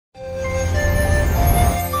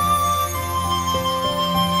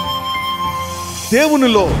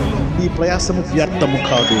దేవునిలో నీ ప్రయాసము వ్యర్థము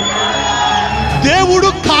కాదు. దేవుడు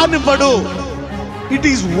కానివ్వడు. It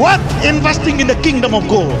is worth investing in the Kingdom of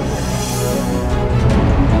God.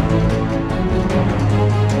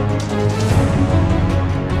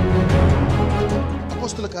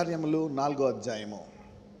 అపోస్తల కార్యములు 4వ అధ్యాయము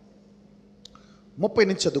 30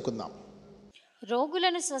 నుంచి చదువుకుందాం.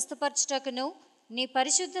 రోగులను స్వస్థపరచుటకును నీ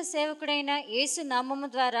పరిశుద్ధ సేవకుడైన యేసు నామము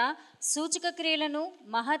ద్వారా సూచక క్రియలను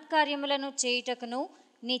మహత్కార్యములను చేయుటకును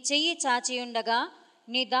నీ చెయ్యి చాచియుండగా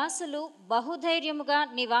నీ దాసులు బహుధైర్యముగా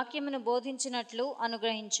నీ వాక్యమును బోధించినట్లు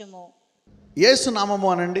అనుగ్రహించుము. యేసు నామము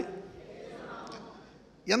అనండి.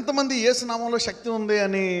 ఎంతమంది యేసు నామంలో శక్తి ఉంది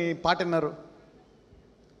అని పాట విన్నారు?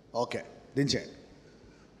 ఓకే, దించేయండి.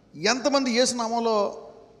 ఎంతమంది యేసు నామంలో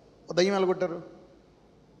దయ్యం వెళ్ళగొట్టారు?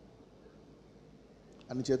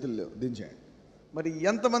 అన్ని చేతులు లేవు, దించేయండి. మరి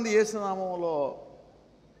ఎంతమంది యేసు నామంలో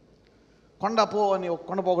కొండ పో అని ఒక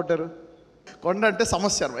కొండ పోగొట్టారు? కొండ అంటే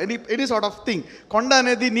సమస్య, ఎనీ సార్ట్ ఆఫ్ థింగ్. కొండ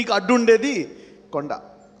అనేది నీకు అడ్డు ఉండేది కొండ,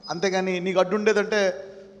 అంతేగాని నీకు అడ్డు ఉండేదంటే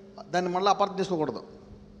దాన్ని మళ్ళీ అపార్థం చేసుకోకూడదు.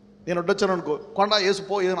 నేను అడ్డొచ్చాను అనుకో, కొండ యేసు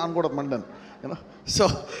పో ఏదని అనకూడదు మళ్ళీ. You know, so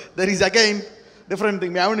there is again different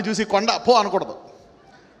thing. మీ ఆవిడని చూసి కొండ పో అనకూడదు,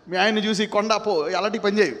 మీ ఆయన్ని చూసి కొండ పో అలాంటి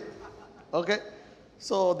పని చేయు. Okay,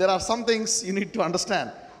 so there are some things you need to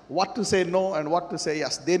understand what to say no and what to say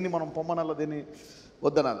yes. దేన్ని మనం పొమ్మనాలో, దేన్ని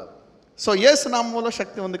వద్దనాలో. సో యేసు నామంలో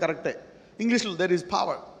శక్తి ఉంది, కరెక్టే. ఇంగ్లీష్లో there is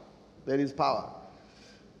power, there is power.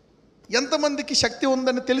 ఎంతమందికి శక్తి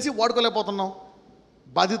ఉందని తెలిసి వాడుకోలేకపోతున్నాం?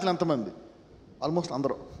 బాధితులు ఎంతమంది? ఆల్మోస్ట్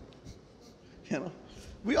అందరూ. You know,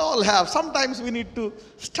 we all have. Some times we need to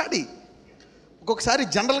study. ఒక్కొక్కసారి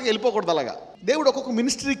జనరల్గా వెళ్ళిపోకూడదు అలాగా. దేవుడు ఒక్కొక్క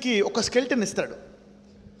మినిస్ట్రీకి ఒక స్కెల్టన్ ఇస్తాడు.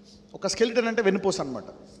 ఒక స్కెల్టన్ అంటే వెన్నుపూస అనమాట.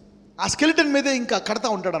 ఆ స్కెలిటన్ మీదే ఇంకా కడతా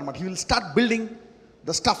ఉంటాడు అనమాట. He will start building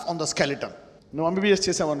the stuff on the skeleton. నువ్వు ఎంబీబీఎస్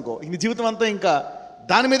చేసావనుకో, నీ జీవితం అంతా ఇంకా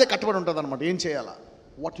దాని మీదే కట్టబడి ఉంటుంది అనమాట. ఏం చేయాలా,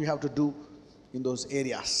 what you have to do in those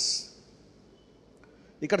areas.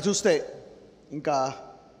 ఇక్కడ చూస్తే ఇంకా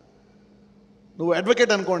నువ్వు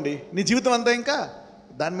అడ్వకేట్ అనుకోండి, నీ జీవితం అంతా ఇంకా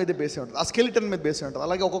దాని మీదే బేసే ఉంటుంది, ఆ స్కెలిటన్ మీద బేసే ఉంటుంది.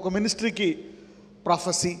 అలాగే ఒక్కొక్క మినిస్ట్రీకి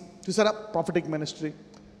ప్రాఫెసీ చూసారా, prophetic ministry,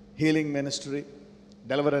 healing ministry,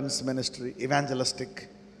 deliverance ministry, evangelistic,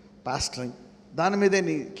 పాస్టరింగ్, దాని మీదే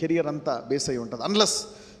నీ కెరియర్ అంతా బేస్ అయి ఉంటుంది. అన్లెస్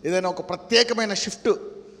ఏదైనా ఒక ప్రత్యేకమైన షిఫ్ట్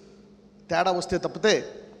తేడా వస్తే తప్పితే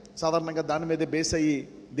సాధారణంగా దాని మీదే బేస్ అయ్యి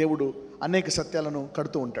దేవుడు అనేక సత్యాలను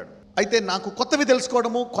కడుతూ ఉంటాడు. అయితే నాకు కొత్తవి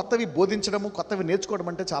తెలుసుకోవడము, కొత్తవి బోధించడము, కొత్తవి నేర్చుకోవడం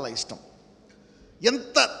అంటే చాలా ఇష్టం.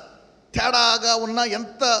 ఎంత తేడాగా ఉన్నా,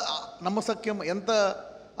 ఎంత నమ్మశక్యం, ఎంత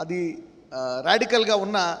అది రాడికల్గా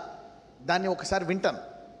ఉన్నా దాన్ని ఒకసారి వింటాను.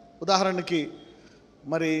 ఉదాహరణకి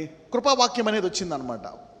మరి కృపావాక్యం అనేది వచ్చిందనమాట.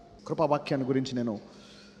 కృపావాక్యాన్ని గురించి నేను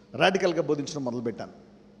రాడికల్గా బోధించడం మొదలుపెట్టాను.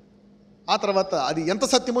 ఆ తర్వాత అది ఎంత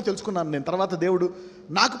సత్యమో తెలుసుకున్నాను నేను. తర్వాత దేవుడు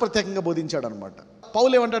నాకు ప్రత్యేకంగా బోధించాడు అనమాట.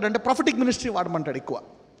 పౌలు ఏమంటాడంటే ప్రాఫిటిక్ మినిస్ట్రీ వాడమంటాడు ఎక్కువ.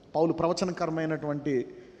 పౌలు ప్రవచనకరమైనటువంటి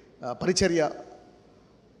పరిచర్య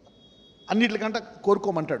అన్నిటికంటే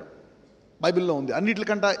కోరుకోమంటాడు. బైబిల్లో ఉంది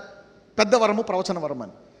అన్నిటికంటే పెద్ద వరము ప్రవచన వరం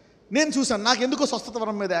అని. నేను చూశాను, నాకు ఎందుకో స్వస్థత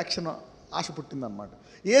వరం మీద యాక్షన్ ఆశ పుట్టిందనమాట.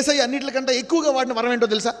 యేసయ్య అన్నిటికంటే ఎక్కువగా వాడిన వరం ఏంటో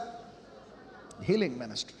తెలుసా? Healing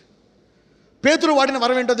ministry. పేతురు వాడిన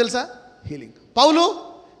వరం ఏంటో తెలుసా? హీలింగ్. పౌలు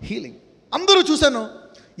హీలింగ్. అందరూ చూశాను,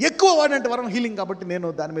 ఎక్కువ వాడినట్టు వరం హీలింగ్, కాబట్టి నేను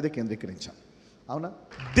దాని మీద కేంద్రీకరించాను. అవునా?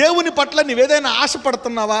 దేవుని పట్ల నీవేదైనా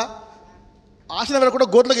ఆశపడుతున్నావా? ఆశ నెరవేరకుండా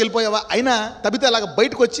గోట్లోకి వెళ్ళిపోయావా? అయినా తబితే అలాగ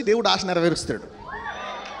బయటకు వచ్చి దేవుడు ఆశ నెరవేరుస్తాడు.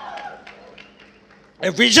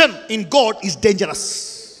 A vision in God is dangerous.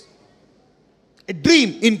 A dream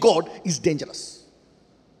in God is dangerous.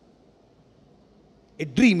 A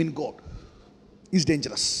dream in God is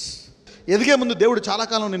dangerous. ఎదిగే ముందు దేవుడు చాలా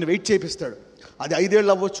కాలం నేను వెయిట్ చేపిస్తాడు. అది 5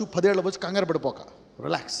 ఏళ్ళు అవ్వచ్చు, 10 ఏళ్ళు అవ్వచ్చు, కంగారు పడిపోక,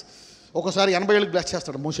 రిలాక్స్. ఒకసారి 80 ఏళ్ళకి బ్లెస్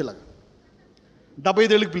చేస్తాడు మోసేలాగా,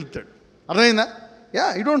 75 ఏళ్ళకి పిలుస్తాడు. అర్థమైందా? Yeah,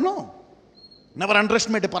 you don't know. Never under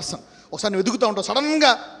estimate A person. ఒకసారి నువ్వు ఎదుగుతూ ఉంటావు,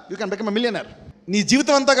 సడన్గా you can become a millionaire. నీ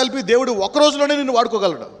జీవితం అంతా కలిపి దేవుడు ఒక రోజులోనే నిన్ను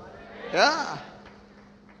వాడుకోగలడు. యా,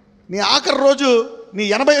 నీ ఆఖరి రోజు నీ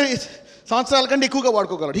 80 సంవత్సరాల కంటే ఎక్కువగా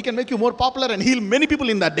వాడుకోగలడు. He can make you more popular and heal many people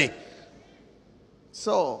in that day.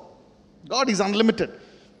 So God is unlimited.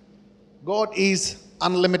 God is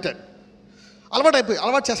unlimited.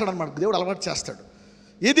 అలవాటు చేస్తాడు అనమాట. దేవుడు అలవాటు చేస్తాడు.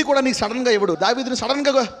 ఏది కూడా నీకు సడన్గా ఇవ్వడు. దావీదుని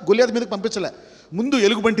సడన్గా గొలియాతు మీదకి పంపించలే. ముందు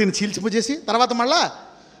ఎలుగుబంటిని చీల్చిపోజేసి తర్వాత మళ్ళా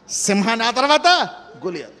సింహాన్ని, ఆ తర్వాత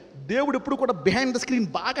గొలియాతు. దేవుడు ఎప్పుడు కూడా బిహైండ్ ద స్క్రీన్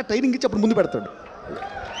బాగా ట్రైనింగ్ ఇచ్చి అప్పుడు ముందు పెడతాడు.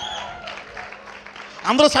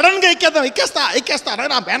 అందరూ సడన్గా ఎక్కేస్తా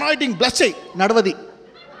నా అనాయింటింగ్ బ్లెస్ చేయి, నడవది.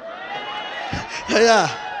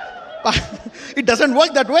 It doesn't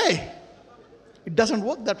work that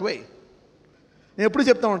way. నేను ఎప్పుడు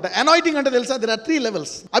చెప్తా ఉంటా, అనాయింటింగ్ అంటే తెలుసా? There are 3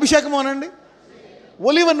 levels. అభిషేకం అనండి,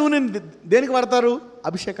 ఒలివ నూనె దేనికి వాడతారు?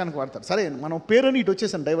 అభిషేకానికి వాడతారు. సరే, మనం పేరుని ఇటు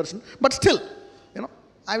వచ్చేసాను, diversion. But still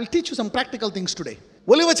I will teach you some practical things today.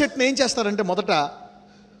 ఒలివ చెట్టుని ఏం చేస్తారంటే, మొదట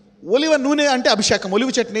ఒలివ నూనె అంటే అభిషేకం. ఒలివ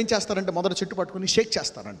చెట్టుని ఏం చేస్తారంటే, మొదట చెట్టు పట్టుకుని షేక్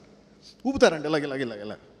చేస్తారండి, ఊపుతారండి,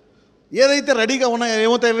 ఇలాగ. ఏదైతే రెడీగా ఉన్నాయో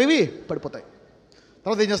ఏమవుతాయి, అవి పడిపోతాయి.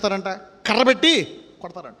 తర్వాత ఏం చేస్తారంట, కర్ర పెట్టి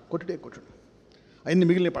కొడతారంట, కొట్టుడు అవన్నీ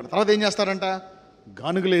మిగిలిన పడ. తర్వాత ఏం చేస్తారంట,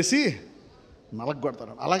 గానుగులేసి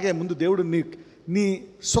నలగొడతారంట. అలాగే ముందు దేవుడు నీ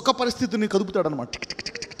సుఖ పరిస్థితిని కదుపుతాడనమాట.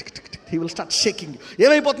 He will start shaking.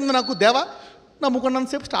 ఏమైపోతుంది నాకు, దేవా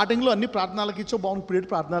నమ్ముకున్నంతసేపు స్టార్టింగ్లో అన్ని ప్రార్థనలకు ఇచ్చో, బాగుంది, ఇప్పుడు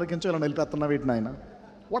ప్రార్థనలకు ఇచ్చో, ఇలా నిలిపేస్తున్నావు వీటిని ఆయన.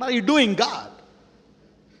 What are you doing God?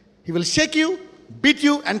 He will shake you, beat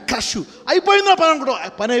you and crush you. అయిపోయిందా పని అనుకుంటా,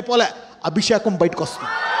 పని అయిపోలే, అభిషేకం బయటకు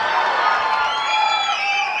వస్తుంది.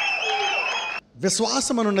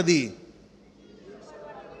 విశ్వాసం అనున్నది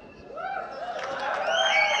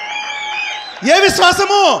ఏ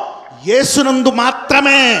విశ్వాసము? యేసునందు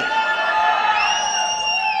మాత్రమే.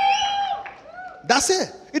 That's it.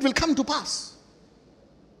 It will come to pass.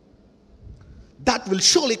 That will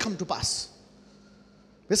surely come to pass.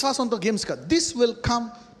 విశ్వాసంతో గేమ్స్ కాదు. This will come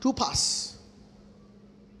to pass.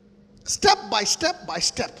 Step by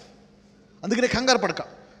step. అందుకనే కంగారు పడక.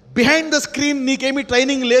 బిహైండ్ ద స్క్రీన్ నీకేమీ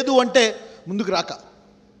ట్రైనింగ్ లేదు అంటే ముందుకు రాక.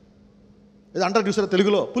 ఇది అంటారు చూసారా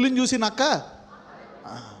తెలుగులో, పులిని చూసి నాక.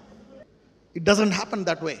 It doesn't happen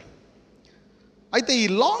that way. అయితే ఈ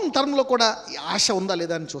లాంగ్ టర్మ్లో కూడా ఈ ఆశ ఉందా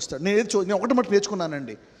లేదా అని చూస్తాడు. నేను ఒకటి మటు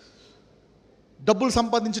నేర్చుకున్నానండి. డబ్బులు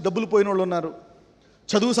సంపాదించి డబ్బులు పోయిన వాళ్ళు ఉన్నారు,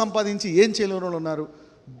 చదువు సంపాదించి ఏం చేయలేని వాళ్ళు ఉన్నారు,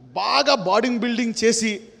 బాగా బాడీ బిల్డింగ్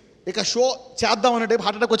చేసి ఇక షో చేద్దామనే టైపు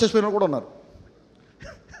హార్ట్ అటాక్ వచ్చేసిపోయిన వాళ్ళు కూడా ఉన్నారు.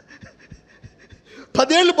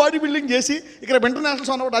 10 ఏళ్ళు బాడీ బిల్డింగ్ చేసి ఇక్కడ ఇంటర్నేషనల్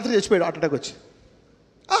సాన్ రాత్రి చచ్చిపోయాడు హార్ట్ అటాక్ వచ్చి.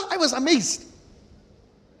 I was amazed.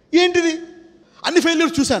 ఏంటిది, అన్ని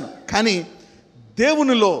ఫెయిల్యూర్స్ చూశాను, కానీ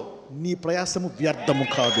దేవునిలో నీ ప్రయాసము వ్యర్థము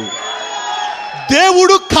కాదు.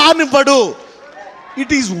 దేవుడు కానివ్వడు.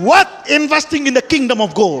 It is worth investing in the Kingdom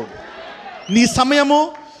of God. నీ సమయము,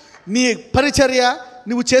 నీ పరిచర్య,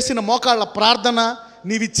 నువ్వు చేసిన మోకాళ్ళ ప్రార్థన,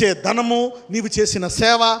 నీవిచ్చే ధనము, నీవు చేసిన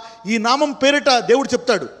సేవ, ఈ నామం పేరిట దేవుడు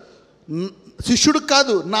చెప్తాడు, శిష్యుడు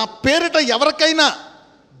కాదు, నా పేరిట ఎవరికైనా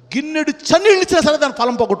గిన్నెడు చన్నీళ్ళు ఇచ్చినా సరే దాని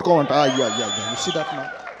ఫలం పోగొట్టుకోమంట. అయ్యా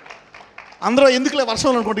అందరూ ఎందుకులే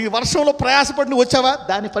వర్షంలో అనుకోండి, ఈ వర్షంలో ప్రయాసపడి నువ్వు వచ్చావా,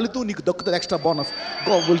 దాని ఫలితం నీకు దొక్కుతుంది. Extra bonus,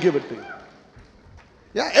 God will give it to you.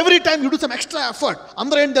 Every time you do some extra effort.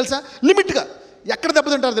 అందరూ ఏంటి తెలుసా, లిమిట్గా. ఎక్కడ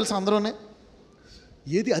దెబ్బతింటారు తెలుసా అందరూనే,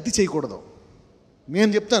 ఏది అతి చేయకూడదు. నేను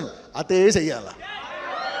చెప్తాను, అతే చెయ్యాలా.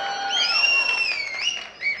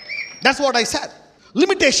 That's what I said.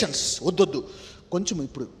 Limitations వద్దొద్దు. కొంచెం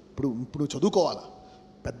ఇప్పుడు చదువుకోవాలా,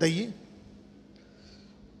 పెద్ద అయ్యి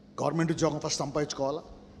గవర్నమెంట్ ఉద్యోగం ఫస్ట్ సంపాదించుకోవాలా,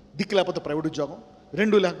 దిక్కు లేకపోతే ప్రైవేట్ ఉద్యోగం,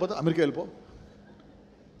 2 లేకపోతే అమెరికా వెళ్ళిపో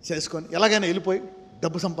చేసుకొని, ఎలాగైనా వెళ్ళిపోయి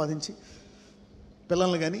డబ్బు సంపాదించి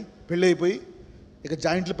పిల్లల్ని కానీ పెళ్ళి అయిపోయి ఇక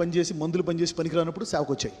జాయింట్లు పనిచేసి మందులు పనిచేసి పనికిరానప్పుడు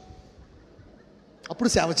సేవకు వచ్చాయి, అప్పుడు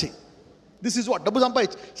సేవ చేయి. దిస్ ఈజ్ వాట్, డబ్బు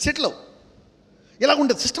సంపాదించి సెటిల్ అవు.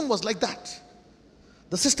 ఎలాగుంటుంది, system was like that.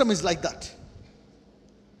 The system is like that.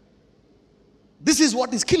 This is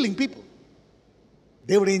what is killing people.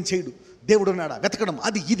 దేవుడు ఏం చేయడు, దేవుడు ఉన్నాడా వెతకడం,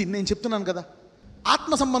 అది ఇది నేను చెప్తున్నాను కదా.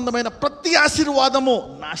 ఆత్మ సంబంధమైన ప్రతి ఆశీర్వాదము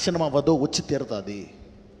నాశనం అవ్వదు, వచ్చి తీరుతుంది.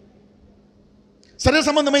 శరీర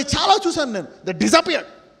సంబంధమై చాలా చూశాను నేను. The disappeared.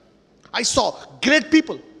 I saw great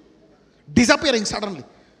people disappearing suddenly.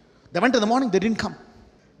 They went in the morning, they didn't come.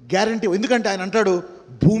 Guarantee. ఎందుకంటే ఆయన అంటాడు,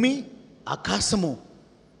 భూమి ఆకాశము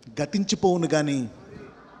గతించిపోవును కానీ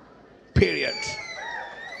period.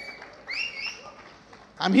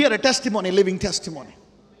 I'm here a testimony, living testimony.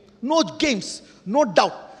 No games, no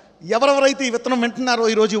doubt. ఎవరెవరైతే ఈ విత్తనం వింటున్నారో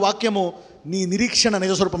ఈరోజు ఈ వాక్యము, నీ నిరీక్షణ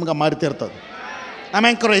నిజస్వరూపంగా మారి తీరుతుంది. I'm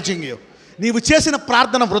encouraging you. నీవు చేసిన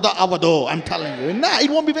ప్రార్థన వృధా అవ్వదు. I'm telling you,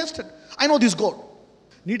 it won't be wasted. I know this God.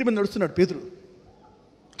 నీటి మీద నడుస్తున్నాడు పేతురు.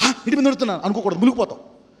 నీటి మీద నడుస్తున్నాను అనుకోకూడదు, మునిగిపోతాం.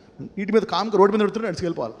 నీటి మీద కామ్గా రోడ్డు మీద నడుతున్నాడు, నడిచి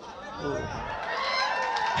వెళ్ళిపోవాలి.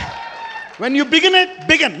 When you begin it,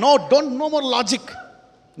 begin. No more logic,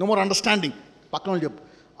 no more understanding. పక్కన వాళ్ళు చెప్పు,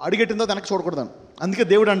 అడిగెట్టిందో వెనక్కి చూడకూడదాను. అందుకే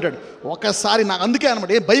దేవుడు అంటాడు ఒకసారి, నాకు అందుకే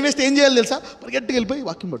అనమాట, భయం వేస్తే ఏం చేయాలి తెలుసా, పరిగెట్టుకు వెళ్ళిపోయి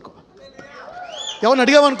వాక్యం పట్టుకో. ఎవరిని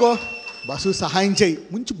అడిగావనుకో, బస్సు సహాయం చేయి,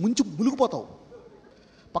 ముంచి మునిగిపోతావు.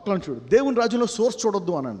 పక్కన చూడు, దేవుని రాజ్యంలో సోర్స్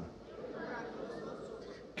చూడొద్దు అనండి.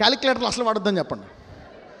 క్యాలిక్యులేటర్లు అసలు వాడొద్దని చెప్పండి.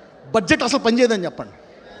 బడ్జెట్ అసలు పనిచేయదని చెప్పండి.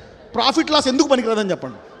 ప్రాఫిట్ లాస్ ఎందుకు పనికిరాదని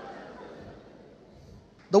చెప్పండి.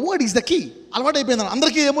 The word is the key. అలవాటు అయిపోయిందని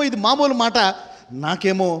అందరికీ. ఏమో ఇది మామూలు మాట,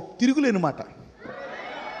 నాకేమో తిరుగులేని మాట.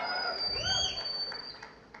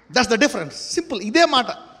 That's the difference. సింపుల్. ఇదే మాట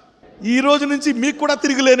ఈ రోజు నుంచి మీకు కూడా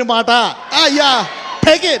తిరుగులేని మాట.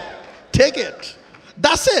 Take it.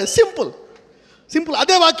 That's a simple. Simple,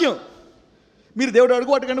 అదే వాక్యం. మీరు దేవుడు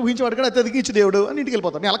అడుగు వాటికంటే ఊహించి వాటికంటే అత్యధికంగా ఇచ్చి దేవుడు అని ఇంటికి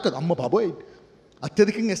వెళ్ళిపోతాను. నేను అలా కాదు, అమ్మ బాబోయ్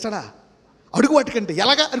అత్యధికంగా ఇస్తాడా, అడుగు వాటికంటే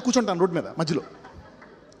ఎలాగా అని కూర్చుంటాను రోడ్డు మీద మధ్యలో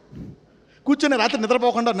కూర్చొని రాత్రి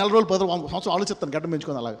నిద్రపోకుండా 4 రోజులు 10 సంవత్సరం ఆలోచిస్తాను గడ్డ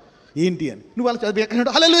పెంచుకొని అలాగా ఏంటి అని. నువ్వు వాళ్ళు ఎక్కడ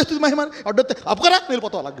అలా వేస్తుంది మహిమ అడ్డొస్తే అప్పుకరా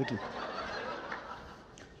వెళ్ళిపోతావు అలా గిట్లు.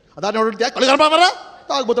 దాన్ని అడిగితే కళ్ళు కనపడరా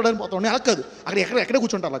తాగిపోతాడని పోతాడు. నేను అలా కాదు, ఎక్కడే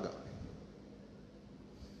కూర్చుంటా అలాగా.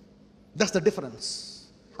 That's the difference.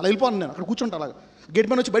 అలా వెళ్ళిపోను నేను, అక్కడ కూర్చుంటా అలాగా. గేట్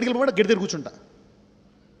పైన వచ్చి బయటికి వెళ్ళిపోయి గేట్ దగ్గర కూర్చుంటా.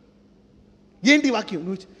 ఏంటి వాక్యం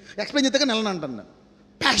నువ్వు ఎక్స్ప్లెయిన్ చేస్తే నెలను అంటాను నేను.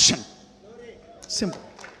 Passion, simple.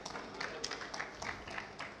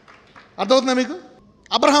 అర్థమవుతుందా మీకు?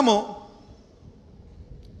 అబ్రహాము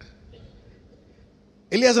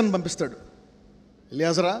ఎలియాజర్ని పంపిస్తాడు.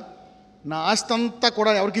 ఎలియాజరా, నా ఆస్తి అంతా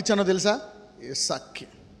కూడా ఎవరికి ఇచ్చానో తెలుసా? ఇస్సాక్కి.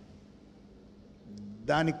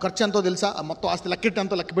 దాని ఖర్చు ఎంతో తెలుసా? ఆ మొత్తం ఆస్తి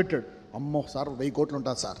లెక్కెట్టెంతో లెక్క పెట్టాడు. అమ్మో సార్ 1000 కోట్లు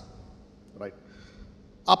ఉంటుంది సార్. రైట్.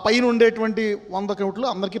 ఆ పైన ఉండేటువంటి 100 కోట్లు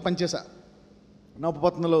అందరికీ పనిచేశా. నా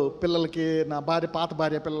ఉపపత్నులు పిల్లలకి, నా భార్య పాత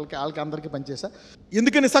భార్య పిల్లలకి, వాళ్ళకి అందరికీ పనిచేశా.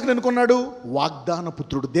 ఎందుకని ఇస్సాకుని ఎన్నుకున్నాడు? వాగ్దాన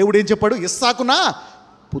పుత్రుడు. దేవుడు ఏం చెప్పాడు? ఇస్సాకు నా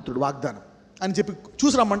పుత్రుడు, వాగ్దానం అని చెప్పి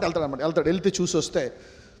చూసి రమ్మంటే వెళ్తాడు. వెళ్తే చూసి వస్తే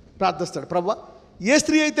ప్రార్థిస్తాడు, ప్రభువా ఏ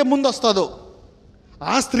స్త్రీ అయితే ముందు వస్తుందో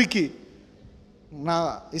ఆ స్త్రీకి నా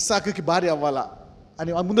ఇస్సాకుకి భార్య అవ్వాలా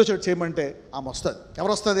అని ముందు వచ్చి చేయమంటే ఆమె వస్తుంది.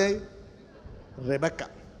 ఎవరు వస్తుంది? రెబెక్క.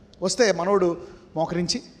 వస్తే మనోడు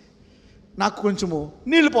మోకరించి, నాకు కొంచెము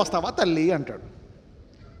నీళ్లు పోస్తావా తల్లి అంటాడు.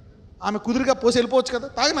 ఆమె కుదురుగా పోసి వెళ్ళిపోవచ్చు కదా.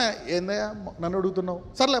 తాగినా ఏందయ్యా నన్ను అడుగుతున్నావు,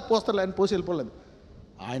 సర్లే పోస్తాలే అని పోసి వెళ్ళిపోలేదు.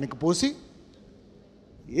 ఆయనకు పోసి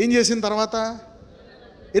ఏం చేసిన తర్వాత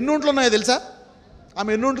ఎన్ని ఒంట్లు ఉన్నాయో తెలుసా? ఆమె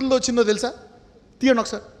ఎన్ని ఒంట్లతో వచ్చిందో తెలుసా? తీయండి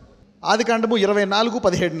ఒకసారి. ఆదికాండము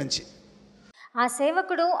 24:17 నుంచి. ఆ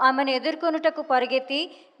సేవకుడు ఆమెను ఎదుర్కొనుటకు పరిగెత్తి,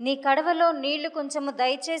 నీ కడవలో నీళ్లు కొంచెము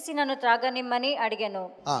దయచేసి నన్ను త్రాగనిమ్మని అడిగాను.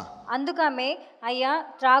 అందుకామె, అయ్యా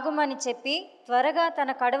త్రాగుమని చెప్పి త్వరగా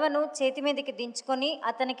తన కడవను చేతి మీదకి దించుకొని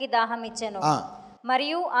అతనికి దాహం ఇచ్చాను.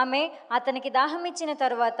 మరియు ఆమె అతనికి దాహం ఇచ్చిన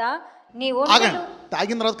తర్వాత, నీ ఒంటెలు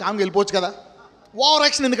తాగిన తర్వాత కామ్గా వెళ్ళిపోవచ్చు కదా. ఓవర్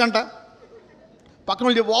యాక్షన్ ఎందుకంట? పక్కన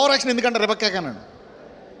వాళ్ళు చెప్పి ఓవర్ యాక్షన్ ఎందుకంట రెబెక్కాకన్నాడు.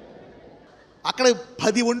 అక్కడ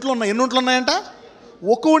 10 ఒంట్లు ఉన్నాయి. ఎన్ని ఒంట్లు ఉన్నాయంట?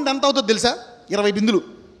 ఒక్క ఒంటి ఎంత అవుతుందో తెలుసా? 20 బిందులు.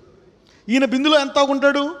 ఈయన బిందులో ఎంత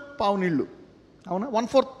తాగుంటాడు? పావు నీళ్ళు. అవునా?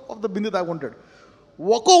 1/4 ఆఫ్ ద బిందు తాగుంటాడు.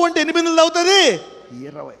 ఒక్కో ఒంటి ఎన్ని బిందులు తాగుతుంది?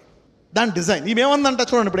 20. దాని డిజైన్ ఈమెమందంట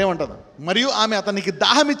చూడండి. ఇప్పుడు ఏమంటుంది? మరియు ఆమె అతనికి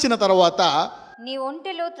దాహం ఇచ్చిన తర్వాత, నీ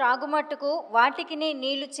ఒంటెలు త్రాగుమట్టుకు వాటికి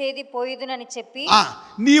నీళ్లు చేది పోయుదునని చెప్పి,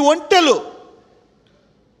 నీ ఒంటెలు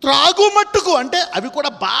త్రాగుమట్టుకు అంటే అవి కూడా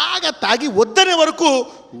బాగా తాగి వద్దనే వరకు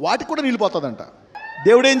వాటికి కూడా నీళ్ళు పోతుందంట.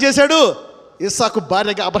 దేవుడు ఏం చేశాడు? ఇస్సాకు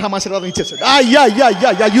భార్యగా అబ్రహాం ఆశీర్వాదం ఇచ్చేసాడు.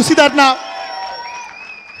 You see that now?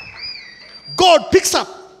 God picks up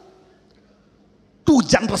 2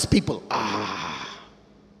 generous people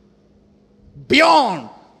beyond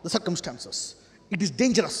the circumstances. It is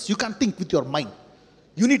dangerous. You can't think with your mind.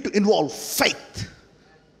 You need to involve faith.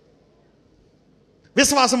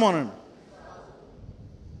 విశ్వాసం అనండి.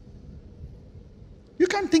 You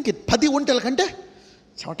can think it. 10 ఒంటెల కంటే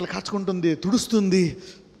చెమటలు కాచుకుంటుంది, తుడుస్తుంది.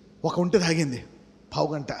 ఒక ఒంటె తాగింది పావు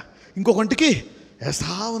గంట, ఇంకొక ఒంటికి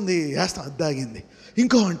వేస్తా ఉంది, అది తాగింది,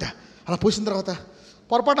 ఇంకో వంట. అలా పోసిన తర్వాత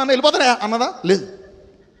పొరపాటు అన్న వెళ్ళిపోతారా అన్నదా? లేదు.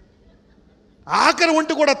 ఆఖరి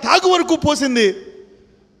ఒంటి కూడా తాగు వరకు పోసింది.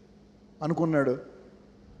 అనుకున్నాడు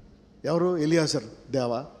ఎవరు? ఎలియాజర్,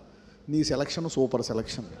 దేవా నీ సెలక్షన్ సూపర్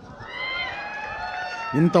సెలక్షన్.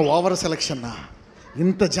 ఇంత ఓవర్ సెలక్షన్నా,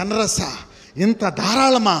 ఇంత జనరస్సా, ఇంత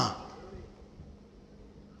ధారాళమా?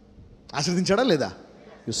 ఆశ్రదించాడా లేదా?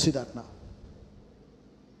 You see that now.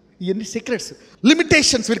 ఇవన్నీ secrets.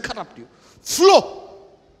 Limitations will corrupt you. Flow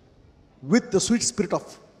with the sweet spirit of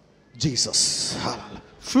Jesus.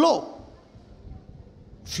 Flow.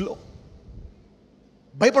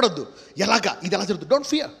 భయపడొద్దు. ఎలాగా? ఇది ఎలా జరుగుతుంది? Don't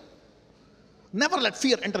fear. Never let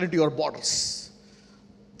fear enter into your borders.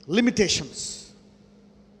 Limitations.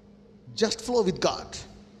 Just flow with God.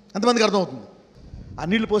 ఎంతమందికి అర్థమవుతుంది? ఆ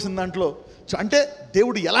నీళ్లు పోసిన దాంట్లో అంటే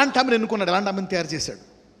దేవుడు ఎలాంటి ఆమెను ఎన్నుకున్నాడు, ఎలాంటి ఆమెను తయారు చేశాడు.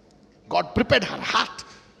 God prepared her heart.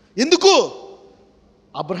 ఎందుకు?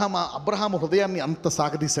 అబ్రహాము హృదయాన్ని అంత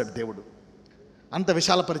సాగదీశాడు దేవుడు, అంత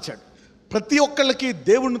విశాలపరిచాడు. ప్రతి ఒక్కళ్ళకి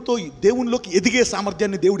దేవునిలోకి ఎదిగే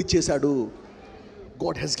సామర్థ్యాన్ని దేవుడు ఇచ్చేశాడు.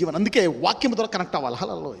 God Hess given. అందుకే వాక్యం ద్వారా కనెక్ట్ అవ్వాలి.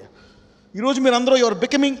 హల్లెలూయా. ఈరోజు మీరు అందరూ your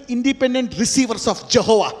becoming independent receivers of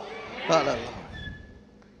Jehovah.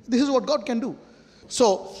 This is what God can do. So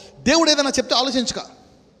దేవుడు ఏదైనా చెప్తే ఆలోచించక.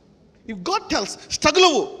 ఇఫ్ గాడ్ టెల్స్ స్ట్రగుల్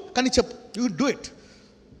అవ్వు, కానీ చెప్పు. You do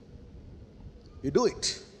it.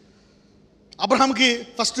 అబ్రహాంకి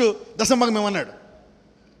ఫస్ట్ దశంభాగం ఏమన్నాడు?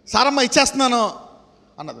 సారమ్మ ఇచ్చేస్తున్నాను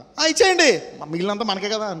అన్నది. ఇచ్చేయండి, మిగిలినంతా మనకే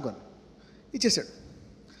కదా అనుకోండి. ఇచ్చేసాడు.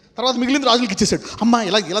 తర్వాత మిగిలిన రాజులకి ఇచ్చేసాడు. అమ్మ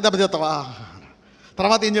ఇలా దెబ్బతీస్తావా?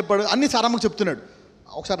 తర్వాత ఏం చెప్పాడు? అన్ని సారమ్మకు చెప్తున్నాడు.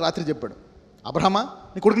 ఒకసారి రాత్రి చెప్పాడు, అబ్రహమా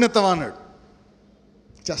నీ కొడుకుని ఎత్తావా అన్నాడు.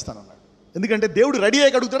 చేస్తానన్నాడు. ఎందుకంటే దేవుడు రెడీ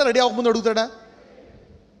అయ్యాక అడుగుతాడా, రెడీ అవ్వకముందు అడుగుతాడా?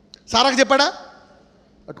 సారాకు చెప్పాడా?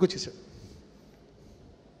 అట్టుకొచ్చేసాడు.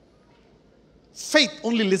 Faith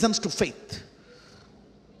only listens to faith.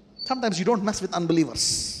 Sometimes you don't mess with unbelievers,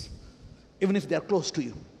 even if they are close to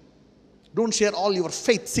you. Don't share all your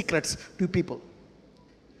faith secrets to people.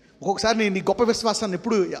 ఒక్కొక్కసారి నీ గొప్ప విశ్వాసాన్ని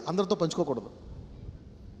ఎప్పుడు అందరితో పంచుకోకూడదు.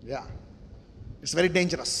 It's very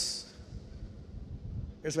dangerous.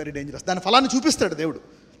 దాని ఫలాన్ని చూపిస్తాడు దేవుడు.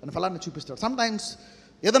 సమ్టైమ్స్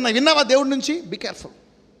ఏదన్నా విన్నావా దేవుడి నుంచి, బీ కేర్ఫుల్.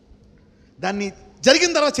 దాన్ని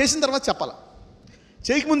జరిగిన తర్వాత, చేసిన తర్వాత చెప్పాలా.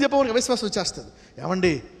 చేయకముందు చెప్పవరకు అవిశ్వాసం వచ్చేస్తుంది.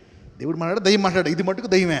 ఏమండి దేవుడు మాట్లాడు, దయ్యం మాట్లాడు, ఇది మట్టుకు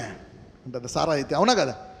దయ్యమే ఉంటుంది సారా అయితే. అవునా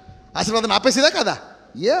కదా? ఆశీర్వాదం ఆపేసేదా కదా?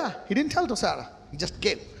 He didn't tell to Sarah, he just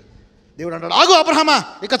gave. దేవుడు అంటాడు, ఆగు అబ్రహామా,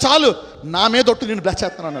 ఇక చాలు, నా మీద ఒట్టు నేను బ్లెస్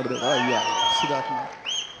చేస్తాను అన్నాడు.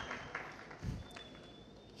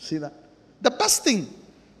 సీదా ద బెస్ట్ థింగ్.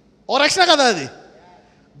 ఓ రక్షణ కదా అది.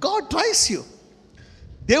 God tries you.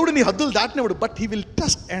 దేవుడు నీ హద్దులు దాటినవాడు, but he will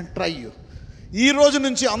test and try you. ఈ రోజు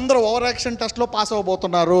నుంచి అందరూ ఓవర్ యాక్షన్ టెస్ట్లో పాస్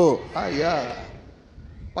అవ్వబోతున్నారు.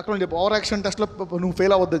 పక్కన చెప్పు, ఓవర్ యాక్షన్ టెస్ట్లో నువ్వు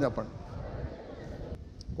ఫెయిల్ అవ్వద్దని చెప్పండి.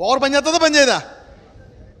 ఓవర్ పని చేస్తుందా, పని చేయదా?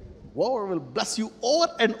 Over will bless you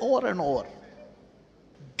over and over and over.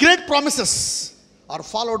 Great promises are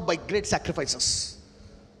followed by great sacrifices.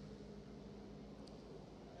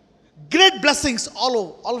 Great blessings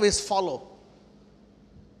always follow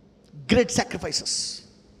great sacrifices.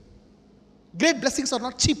 Great blessings are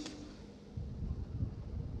not cheap.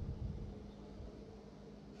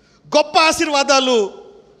 గొప్ప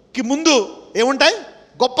ఆశీర్వాదాలుకి ముందు ఏముంటాయి?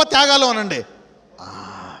 గొప్ప త్యాగాలు అనండి.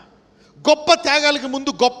 గొప్ప త్యాగాలకి ముందు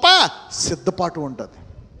గొప్ప సిద్ధపాటు ఉంటుంది.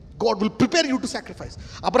 God will prepare you to sacrifice.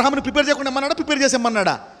 అబ్రహాముని prepare చేయకుండా ఏమన్నాడా? ప్రిపేర్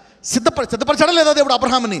చేసేమన్నాడా? సిద్ధపరచడం లేదా దేవుడు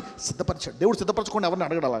అబ్రహాముని? సిద్ధపరిచాడు. దేవుడు సిద్ధపరచకుండా ఎవరిని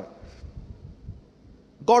అడగడు అలాగా.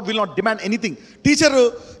 God will not demand anything. Teacher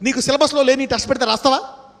నీకు సిలబస్లో లేని టెస్ట్ పెడితే రాస్తావా?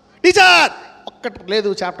 టీచర్ ఒక్కటి లేదు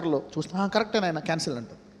చాప్టర్లో, చూస్తా కరెక్టే నాయన, క్యాన్సిల్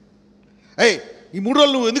అంటాడు. ఈ 3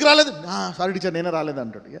 రోజులు నువ్వు ఎందుకు రాలేదు? సారీ టీచర్, నేనే రాలేదు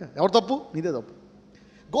అంటాడు. ఎవరు తప్పు? నీదే తప్పు.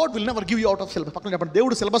 God will never give you out of syllabus. పక్కన చెప్పండి,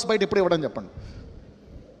 దేవుడు సిలబస్ బయట ఎప్పుడు ఇవ్వడం చెప్పండి.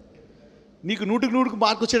 నీకు 100కి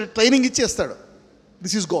మార్కు వచ్చే ట్రైనింగ్ ఇచ్చేస్తాడు.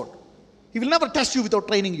 This is God. He will never test you without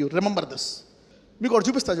training you. Remember this. మీకు ఒకటి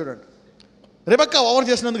చూపిస్తా చూడండి. రెబెక్కా ఓవర్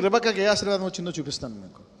చేసినందుకు రెబెక్కాకి ఏ ఆశీర్వాదం వచ్చిందో చూపిస్తాను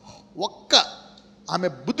మీకు. ఆమె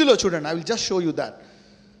బుద్ధిలో చూడండి. I will just show you that.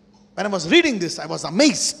 When I was reading this, I was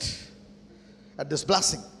amazed at this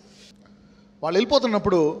blessing. వాళ్ళు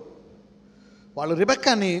వెళ్ళిపోతున్నప్పుడు వాళ్ళు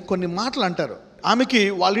రెబెక్కాని కొన్ని మాటలు అంటారు. ఆమెకి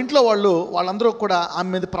వాళ్ళ ఇంట్లో వాళ్ళందరూ కూడా ఆమె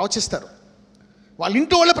మీద ప్రవచిస్తారు. వాళ్ళ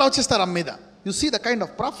ఇంట్లో వాళ్ళే ప్రవచిస్తారు ఆమె మీద. You see the kind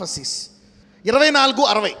of prophecies.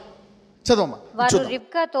 24:60 చదవమ్మా.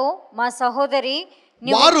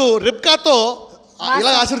 వారు రిబ్కాతో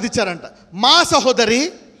ఇలా ఆశీర్వదించారంట. మా సహోదరి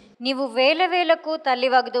నీవు వేలకు తల్లి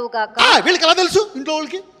వగదువు గాక. వీళ్ళకి ఎలా తెలుసు? ఇంట్లో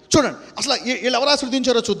వాళ్ళకి. చూడండి అసలు వీళ్ళు ఎవరు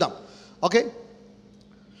ఆశీర్వదించారో చూద్దాం. ఓకే,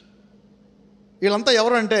 వీళ్ళంతా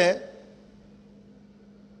ఎవరు అంటే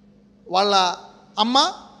వాళ్ళ అమ్మ,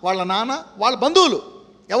 వాళ్ళ నాన్న, వాళ్ళ బంధువులు.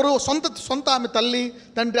 ఎవరు? సొంత ఆమె తల్లి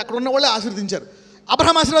తండ్రి అక్కడ ఉన్న వాళ్ళే ఆశీర్వదించారు.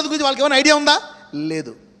 అబ్రహాం ఆశీర్వాదం గురించి వాళ్ళకి ఏమైనా ఐడియా ఉందా?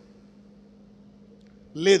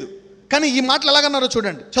 లేదు. కానీ ఈ మాటలు ఎలాగన్నారో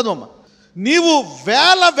చూడండి, చదువమ్మా. నీవు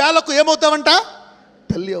వేలకు ఏమవుతావంట?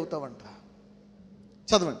 తల్లి అవుతావంట.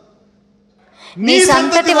 చదవండి. నీ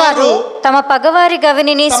సంతతి వారు తమ పగవారి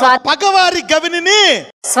గవిని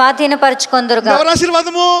స్వాధీనపరచుకొందురుగా. ఎవరి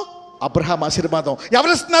ఆశీర్వాదము? అబ్రహాం ఆశీర్వాదం.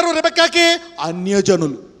 ఎవరు ఇస్తున్నారు రెబెక్కాకి?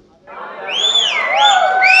 అన్యజనులు.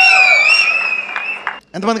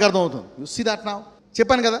 ఎంతమందికి అర్థం అవుతుంది? You see that now.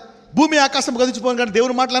 చెప్పాను కదా, భూమి ఆకాశం గదించిపోను కానీ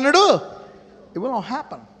దేవుడు మాట్లాడాడు.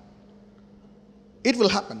 It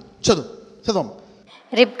will happen. చదువు.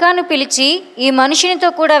 రిబ్కాను పిలిచి ఈ మనుషునితో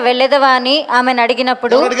కూడా వెళ్ళేదవా అని ఆమెను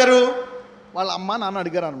అడిగినప్పుడు, అడిగారు వాళ్ళ అమ్మ నాన్న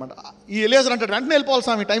అడిగారు అనమాట. ఈ ఎలియాజర్ అంటాడు, వెంటనే వెళ్ళిపోవాలి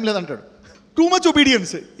స్వామి, టైం లేదంటాడు. Too much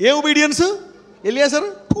obedience. ఏ obedience? Eliezer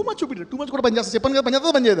too much obedience. Too much కూడా పని చేస్తా. చెప్పాను కదా, పని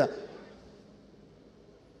చేస్తా, పని చేయదా?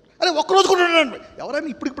 అరే ఒక్కరోజు కూడా ఎవరైనా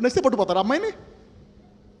ఇప్పుడు నచ్చితే పట్టుపోతారు అమ్మాయిని.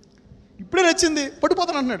 ఇప్పుడే నచ్చింది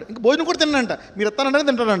పట్టుపోతాను అంటున్నాడు. ఇంకా భోజనం కూడా తిన్నాడంట. మీరు ఎత్తానంటే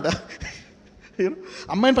తింటాడంట.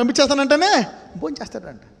 అమ్మాయిని పంపించేస్తానంటేనే భోజనం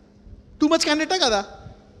చేస్తాడంట. టూ మచ్ క్యాండిడేటే కదా.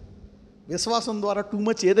 విశ్వాసం ద్వారా టూ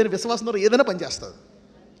మచ్ విశ్వాసం ద్వారా ఏదైనా పనిచేస్తుంది.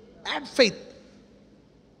 Add faith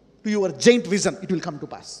to your giant vision, it will come to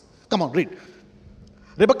pass. Come on read.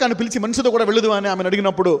 రెబెక్కాను పిలిచి మనిషితో కూడా వెళ్ళదు అని ఆమెను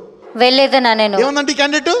అడిగినప్పుడు వెళ్ళేదనా నేను. ఏమందంటే ఈ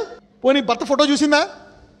క్యాండిడేట్? పోనీ భర్త ఫోటో చూసిందా?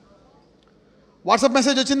 వాట్సాప్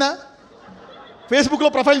మెసేజ్ వచ్చిందా? ఫేస్బుక్లో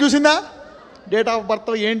ప్రొఫైల్ చూసిందా? డేట్ ఆఫ్ బర్త్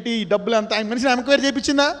ఏంటి, ఈ డబ్బులు ఎంత, ఆయన మనిషిని ఎంక్వైరీ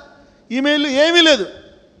చేయించిందా? ఈమెయిల్ ఏమీ లేదు.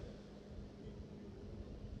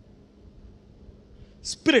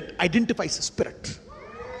 Spirit identifies spirit.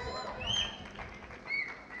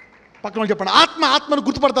 పక్కన వాళ్ళు చెప్పండి, ఆత్మను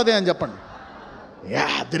గుర్తుపడుతుంది అని చెప్పండి. Yeah,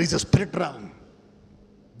 there is a spirit రాల్.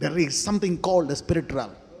 There is something called a spirit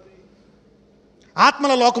రాల్.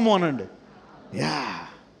 ఆత్మల లోకము అనండి. యా,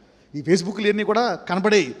 ఈ ఫేస్బుక్లు ఇవన్నీ కూడా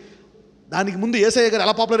కనపడేవి. దానికి ముందు యేసయ్య గారు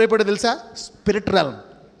ఎలా పాపులర్ అయిపోయాడో తెలుసా? Spirit రాల్,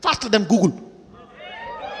 faster then Google.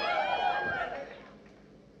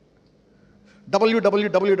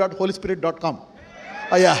 www.holyspirit.com.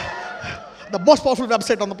 అయ్యా, the most powerful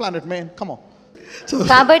website on the planet, man. Come on.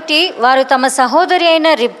 కాబట్టి వారు తమ సహోదరి అయిన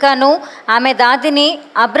రిబ్కాను, ఆమె దాదిని,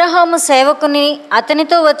 అబ్రహాము సేవకుని,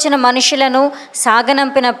 అతనితో వచ్చిన మనుషులను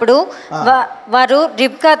సాగనంపినప్పుడు వారు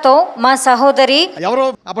రిబ్కాతో, మా సహోదరి. ఎవరో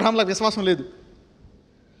అబ్రహాంలో విశ్వాసం లేదు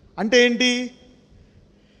అంటే ఏంటి?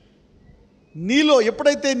 నీలో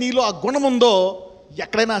ఎప్పుడైతే నీలో ఆ గుణం ఉందో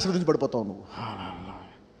ఎక్కడైనా ఆశీర్వదించబడిపోతావు నువ్వు.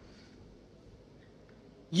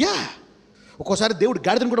 యా, ఒక్కోసారి దేవుడు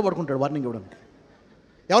గాడిదను కూడా పడుకుంటాడు వార్నింగ్ ఇవ్వడానికి.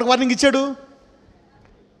 ఎవరికి వార్నింగ్ ఇచ్చాడు?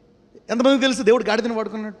 ఎంతమందికి తెలుసు దేవుడు గాడిదని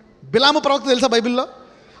వాడుకున్నాడు? బిలాము ప్రవక్త తెలుసా బైబిల్లో?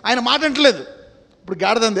 ఆయన మాట అంటలేదు. ఇప్పుడు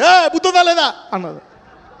గాడిదంది, బుద్ధుందా లేదా అన్నది.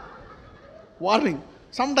 Warning.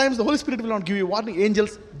 Some times the Holi spirit will not give you warning.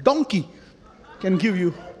 Angels, donkey can give you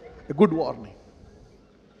a good warning.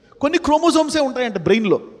 కొన్ని క్రోమోజోమ్సే ఉంటాయంట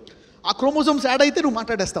బ్రెయిన్లో. ఆ క్రోమోజోమ్స్ యాడ్ అయితే నువ్వు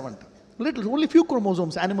మాట్లాడేస్తావంట. లిటిల్ ఓన్లీ ఫ్యూ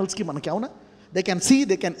క్రోమోజోమ్స్ యానిమల్స్కి, మనకి అవునా? They can see,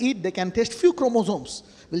 they can eat, they can taste. Few chromosomes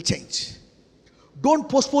will change. Don't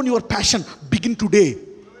postpone your passion, begin today.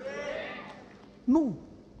 No,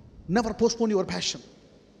 never postpone your passion.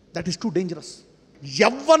 That is too dangerous.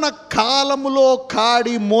 యవ్వన కాలములో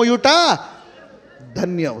కాడి మోయుట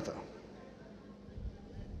ధన్యవత.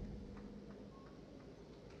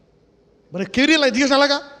 మన career education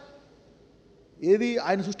అలాగా. ఏది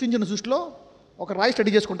ఆయన సృష్టించిన సృష్టిలో ఒక రాయి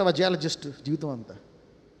స్టడీ చేసుకుంటావా జియాలజిస్ట్ జీవితం అంతా.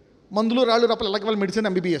 మందులు రాళ్ళు రప్పలు ఎలా కావాలి, మెడిసిన్,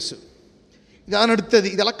 MBBS. ఇది ఎలా నడుస్తుంది,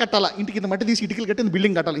 ఇది ఎలా కట్టాలా, ఇంటికి ఇంత మట్టి తీసి ఇటుకలు కట్టి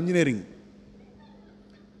బిల్డింగ్ కట్టాలి, ఇంజనీరింగ్.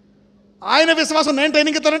 ఆయన విశ్వాసం, నేను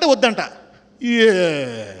ట్రైనింగ్ ఇస్తానంటే వద్దంట.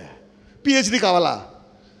 PhD కావాలా?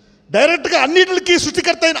 డైరెక్ట్గా అన్నిటికి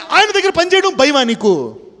సృష్టికర్త అయిన ఆయన దగ్గర పనిచేయడం భయమా నీకు?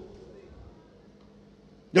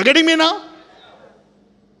 You getting me now?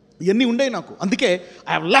 ఇవన్నీ ఉండేవి నాకు. అందుకే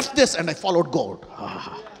I have left this and I followed God.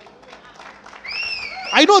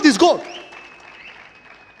 I know this God.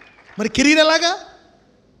 మరి కెరీర్ ఎలాగా?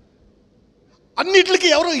 అన్నిటికి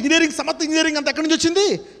ఎవరో ఇంజనీరింగ్, సమర్థ ఇంజనీరింగ్ అంతా ఎక్కడి నుంచి వచ్చింది?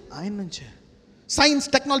 ఆయన నుంచే. Science,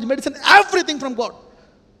 technology, medicine, everything from God.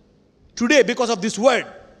 Today, because of this word,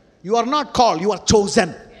 you are not called, you are chosen.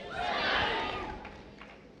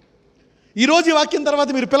 ఈ రోజు ఈ వాక్యం తర్వాత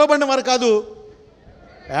మీరు పిలవబడిన వారు కాదు,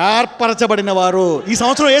 ఏర్పరచబడిన వారు. ఈ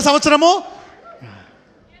సంవత్సరం ఏ సంవత్సరము?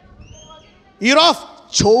 Year of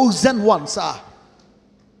chosen once.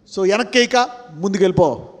 So వెనక్కేక ముందుకు వెళ్ళిపో.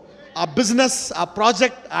 ఆ బిజినెస్, ఆ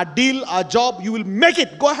ప్రాజెక్ట్, ఆ డీల్, ఆ job, you will make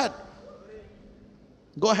it. Go head,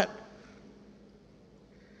 go head.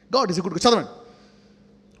 God is good. చదవండి.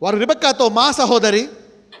 వారు రిబెక్కాతో, మా సహోదరి,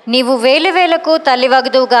 నీవు వేలకు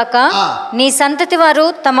తల్లివగదువుగాక, నీ సంతతి వారు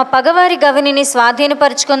తమ పగవారి గవిని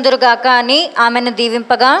స్వాధీనపరుచుకొందురుగాక అని ఆమెను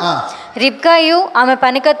దీవింపగా, రిబ్కాయు ఆమె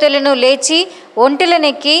పనికత్తెలను లేచి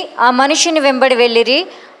ఒంటెలనెక్కి ఆ మనిషిని వెంబడి వెళ్ళిరి.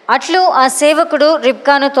 అట్లు ఆ సేవకుడు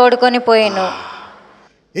రిబ్కాను తోడుకొని పోయాను.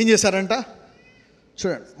 ఏం చేశారంట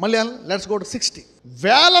చూడండి. మళ్ళీ లెట్స్ గో టు 60.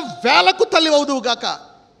 వేలకు తల్లివగదువుగాక,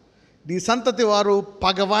 నీ సంతతి వారు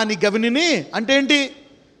పగవాని గవిని. అంటే ఏంటి?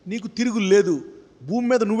 నీకు తిరుగు లేదు, భూమి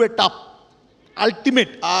మీద నువ్వే టాప్,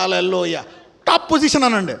 అల్టిమేట్, హల్లెలూయా, టాప్ పొజిషన్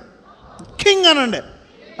అనండి, కింగ్ అనండి.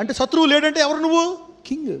 అంటే శత్రువు లేడంటే ఎవరు నువ్వు?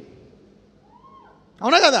 కింగ్.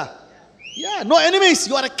 అవునా కదా? Yeah, no enemies,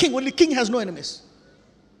 you are a king. Only king has no enemies.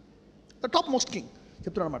 The top most king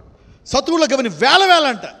చెప్తున్నాడు అన్నమాట. శత్రువుల గవిని వేల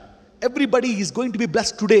అంట. Everybody is going to be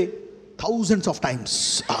blessed today thousands of times.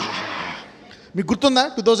 మీకు గుర్తుందా?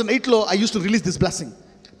 2008లో I use to release this blessing.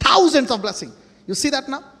 Thousands of blessing. You see that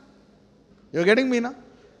నా? You getting మీ నా?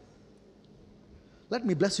 Let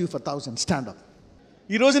me bless you for 1000. Stand up.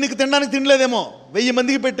 ఈరోజు నీకు తినడానికి తినలేదేమో, 1000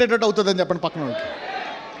 మందికి పెట్టేటట్టు అవుతుందని చెప్పండి పక్కన వాళ్ళకి.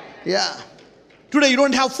 Yeah, today you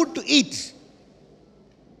don't have food to eat.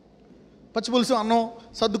 పచ్చి పులుసు, అన్నం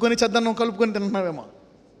సర్దుకొని, చెద్దన్నం కలుపుకొని తింటున్నావేమో.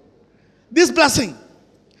 This blessing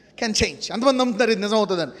can change. ఎంతమంది నమ్ముతున్నారు ఇది నిజం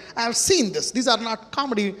అవుతుందని? I have seen this. These are not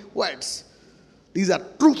comedy words, these are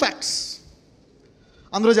true facts.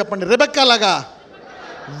 అందరూ చెప్పండి, రెబెక్కా లాగా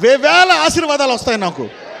వేల ఆశీర్వాదాలు వస్తాయి నాకు.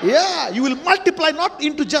 Yeah, you will multiply naught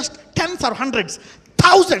into just tens are hundreds,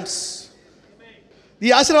 thousands.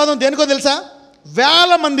 ఈ ఆశీర్వాదం దేనికో తెలుసా?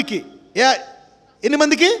 1000 మందికి. ఎన్ని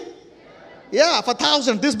మందికి? Yeah, for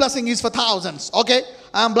thousands. This blessing is for thousands. Okay,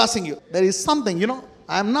 I am blessing you. There is something,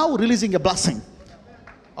 I am now releasing a blessing.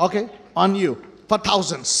 Okay, on you for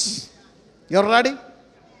thousands. You're ready?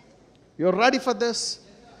 You're ready for this?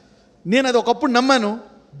 నేను అది ఒకప్పుడు నమ్మాను,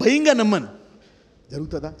 భయంగా నమ్మాను.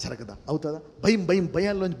 జరుగుతుందా, జరగదా, అవుతుందా,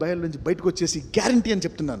 భయాల్లోంచి బయటకు వచ్చేసి గ్యారంటీ అని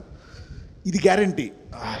చెప్తున్నాను. ఇది guarantee.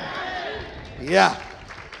 Yeah,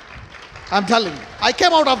 I'm telling you, I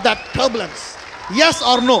came out of that turbulence. yes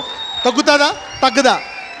or no? తగ్గుతుందా, తగ్గదా,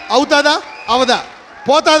 అవుతుందా, అవదా,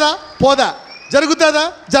 పోతుందా, పోదా, జరుగుతుందా,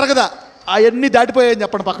 జరగదా, అవన్నీ దాటిపోయాయని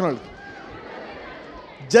చెప్పండి పక్కన వాళ్ళు.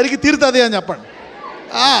 జరిగి తీరుతుంది అని చెప్పండి.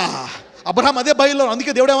 అబ్రహాం అదే భయంలో,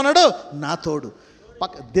 అందుకే దేవుడు ఏమన్నాడు, నా తోడు.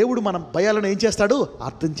 దేవుడు మనం భయాలను ఏం చేస్తాడు,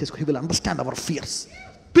 అర్థం చేసుకో. He will understand our fears.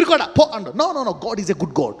 పిరుకోడా పో and. No no no, God is a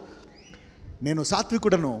good God. నేను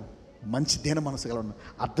సాత్వికుడను, మంచి దేన మనసు గలను,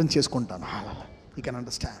 అర్థం చేసుకుంటాను. He can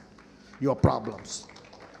understand your problems,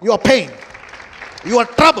 your pain, your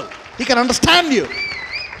trouble. He can understand you.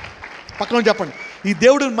 పక్కన చెప్పండి, ఈ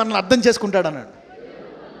దేవుడు మనల్ని అర్థం చేసుకుంటాడు అన్నాడు.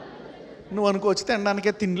 నువ్వు అనుకోవచ్చు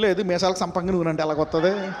తినడానికే తినలేదు, మీసాలకు సంపంగా నువ్వు అంటే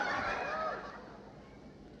ఎలాగొస్తుంది.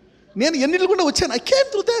 నేను ఎన్నిళ్ళు కూడా వచ్చాను. I came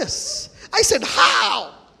through this. I said how.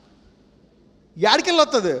 యాడికెళ్ళి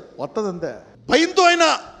వస్తుంది అంతే. భయంతో అయినా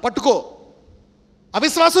పట్టుకో,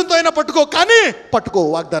 అవిశ్వాసంతో అయినా పట్టుకో, కానీ పట్టుకో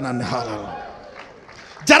వాగ్దానాన్ని.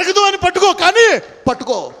 జరగదు అని పట్టుకో, కానీ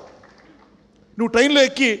పట్టుకో. నువ్వు ట్రైన్లో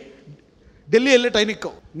ఎక్కి ఢిల్లీ వెళ్ళే ట్రైన్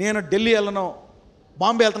ఎక్కావు. నేను ఢిల్లీ వెళ్ళను,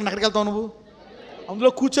 బాంబే వెళ్తాను. ఎక్కడికి వెళ్తావు నువ్వు?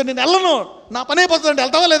 అందులో కూర్చొని నేను వెళ్ళను, నా పని అయిపోతుందంటే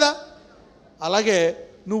వెళ్తావా లేదా? అలాగే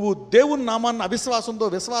నువ్వు దేవుని నామాన్ని అవిశ్వాసంతో,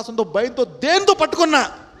 విశ్వాసంతో, భయంతో, దేంతో పట్టుకున్నా,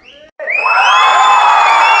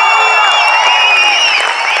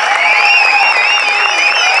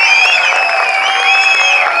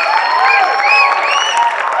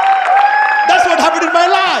 that's what happened in my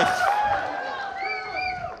life.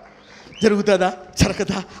 జరుగుతుందా,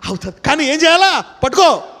 జరగదా, అవుతుంది, కానీ ఏం చేయాలా, పట్టుకో.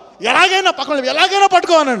 ఎలాగైనా పక్కన, ఎలాగైనా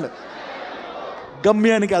పట్టుకో అనండి.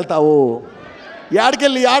 గమ్యానికి వెళ్తావు.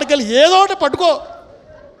 యాడికెళ్ళి ఏదో ఒకటి పట్టుకో.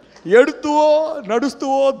 ఎడుతువో,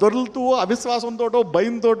 నడుస్తువో, దొరులుతువో, అవిశ్వాసంతోటో,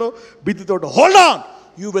 భయంతోటో, భీతితోటో, hold on,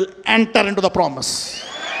 you will enter in to the promise.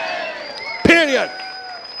 Period.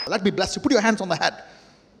 Let me bless you. Put your hands on the head.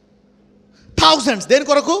 Thousands. దేని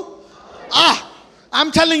కొరకు?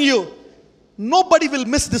 I'm telling you, nobody will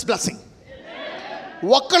miss this blessing.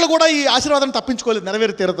 ఒక్కళ్ళు కూడా ఈ ఆశీర్వాదం తప్పించుకోలేదు,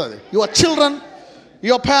 నెరవేరి తీరుతుంది. Your children,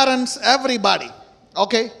 your parents, everybody.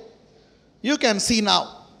 Okay, you can see now.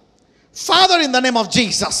 Father, in the name of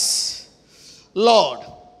Jesus, Lord,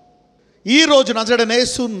 ఈరోజు నజరేయుడైన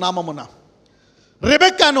యేసు నామమున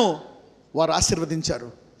రెబెక్కాను వారు ఆశీర్వదించారు.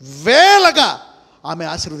 వేలగా ఆమె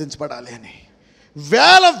ఆశీర్వదించబడాలి అని.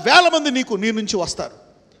 వేల మంది నీ నుంచి వస్తారు.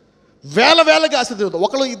 వేలగా ఆశీర్వదించారు.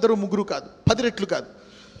 ఒకరు, ఇద్దరు, ముగ్గురు కాదు, 10 రెట్లు కాదు.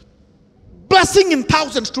 Blessing in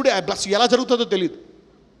thousands. Today I bless you. ఎలా జరుగుతుందో తెలియదు.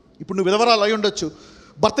 ఇప్పుడు నువ్వు విధవరాలు అయి ఉండొచ్చు,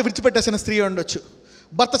 భర్త విడిచిపెట్టేసిన స్త్రీ అయి ఉండొచ్చు,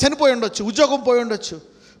 భర్త చనిపోయి ఉండొచ్చు, ఉద్యోగం పోయి ఉండొచ్చు,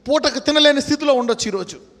 పూటకు తినలేని స్థితిలో ఉండొచ్చు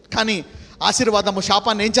ఈరోజు. కానీ ఆశీర్వాదము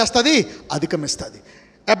శాపాన్ని ఏం చేస్తుంది? అధిగమిస్తుంది.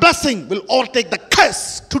 A blessing will overtake the curse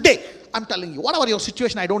today. I'm telling you, what ever your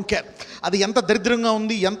situation, I don't care. అది ఎంత దరిద్రంగా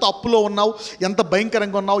ఉంది, ఎంత అప్పులో ఉన్నావు, ఎంత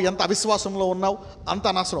భయంకరంగా ఉన్నావు, ఎంత అవిశ్వాసంలో ఉన్నావు, అంత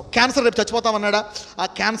అనవసరం. క్యాన్సర్ రేపు చచ్చిపోతామన్నాడా? ఆ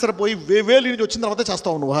క్యాన్సర్ పోయి వేలు నుంచి వచ్చిన తర్వాత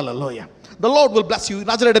చేస్తావు నువ్వు. హల్లెలూయా. The lord will bless you.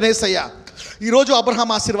 నజరేయుడైన యేసయ్య, ఈరోజు అబ్రహాం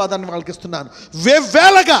ఆశీర్వాదాన్ని వాళ్ళకి ఇస్తున్నాను.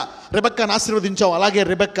 వేలగా రెబెక్కాను ఆశీర్వదించావు. అలాగే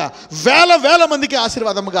రెబెక్కా వేల మందికి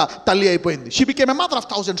ఆశీర్వాదముగా తల్లి అయిపోయింది. She became a mother of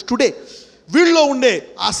thousands today. వీళ్ళలో ఉండే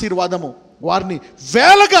ఆశీర్వాదము వారిని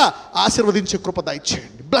వేలగా ఆశీర్వదించే కృప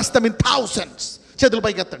దయచేయండి. Bless them in thousands. చేతుల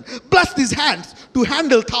పైకి ఎత్తండి. Bless these hands to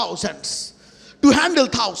handle thousands. To handle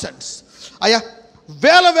thousands. అయ్యా,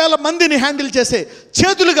 వేల మందిని హ్యాండిల్ చేసే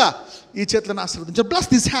చేతులుగా ఈ చేతులను ఆశీర్వదించారు. Bless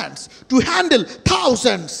these hands to handle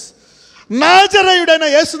thousands. నాజరేయుడైన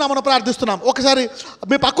యేసు నామమున ప్రార్థిస్తున్నాం. ఒకసారి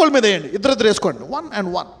మీ పక్కోళ్ళ మీద వేయండి. ఇద్దరు వేసుకోండి. 1 and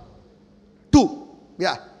 1 2.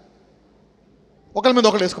 యా, ఒకళ్ళ మీద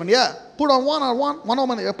ఒకళ్ళు వేసుకోండి. యా, పుట్ ఆన్ 1 or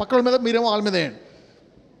 1 పక్కల మీద, మీరేమో వాళ్ళ మీద వేయండి.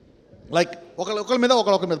 లైక్ ఒకళ్ళ మీద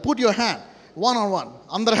ఒకళ్ళ మీద. Put your hand 1 on 1.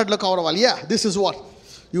 అందరి హెడ్లో కవర్ అవ్వాలి. Yeah, this is what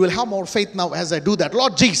you will have more faith now as I do that.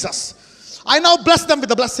 Lord Jesus, I now bless them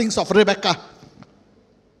with the blessings of Rebecca.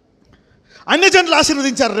 అన్ని జనులు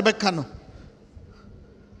ఆశీర్వదించారు రెబెక్కాను,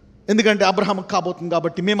 ఎందుకంటే అబ్రహాము కాబోతుంది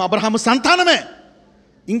కాబట్టి. మేము అబ్రహాము సంతానమే,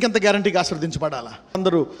 ఇంకెంత గ్యారంటీగా ఆశీర్వదించబడాలా?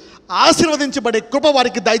 అందరూ ఆశీర్వదించబడే కృప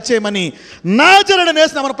వారికి దయచేయమని నాజరేయుడైన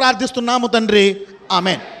యేసు నామమున ప్రార్థిస్తున్నాము తండ్రి.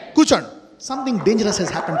 ఆమేన్. కూర్చోండి. Something dangerous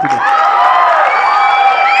has happen today.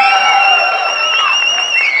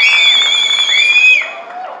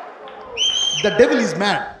 The devil is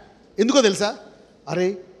mad. ఎందుకో తెలుసా? అరే,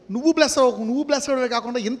 నువ్వు బ్లెస్ అవ్వవే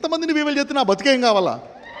కాకుండా ఇంతమందిని వీవెల్ చేస్తే నా బతికేం కావాలా?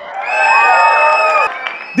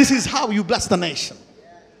 This is how you bless the nation.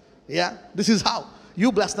 Yeah, this is how you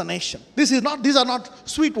bless the nation. These are not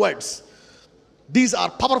sweet words. These are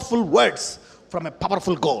powerful words from a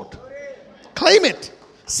powerful God. Claim it.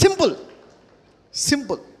 Simple.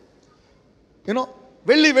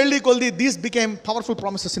 Velli koldi, these became powerful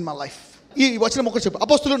promises in my life. ఈ వచనం ఒకటి చెప్పు.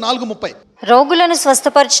 అపోస్తులు 4:30. రోగులను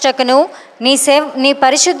స్వస్థపరచుటకును నీ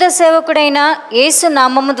పరిశుద్ధ సేవకుడైన యేసు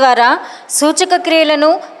నామము ద్వారా సూచక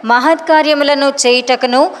క్రియలను మహత్కార్యములను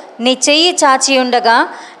చేయుటకును నీ చెయ్యి చాచి ఉండగా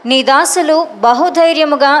నీ దాసులు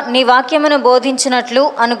బహుధైర్యముగా నీ వాక్యమును బోధించినట్లు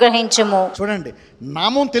అనుగ్రహించుము. చూడండి,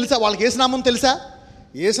 నామం తెలుసా వాళ్ళకి? యేసు నామం తెలుసా?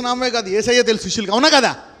 యేసు నామమే కాదు, యేసయ్య తెలుసు శిష్యులకి. అవునా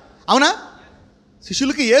కదా? అవునా?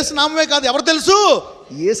 శిష్యులకి యేసు నామమే కాదు, ఎవరు తెలుసు?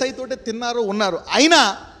 యేసయ్యతోటే తిన్నారు, ఉన్నారు. అయినా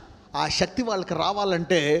ఆ శక్తి వాళ్ళకి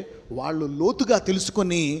రావాలంటే వాళ్ళు లోతుగా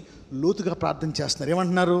తెలుసుకొని లోతుగా ప్రార్థన చేస్తున్నారు.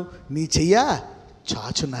 ఏమంటున్నారు? నీ చెయ్య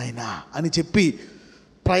చాచు నాయనా అని చెప్పి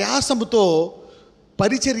ప్రయాసముతో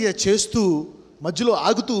పరిచర్య చేస్తూ మధ్యలో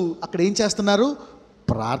ఆగుతూ అక్కడ ఏం చేస్తున్నారు?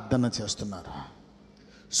 ప్రార్థన చేస్తున్నారు.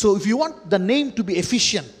 So if you want the name to be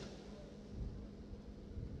efficient,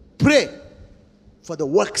 pray for the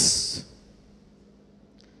works.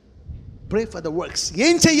 Pray for the works.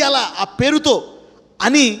 ఏం చెయ్యాలా ఆ పేరుతో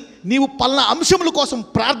అని నీవు పలానా అంశముల కోసం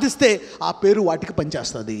ప్రార్థిస్తే ఆ పేరు వాటికి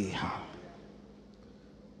పనిచేస్తుంది.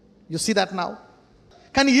 You see that now.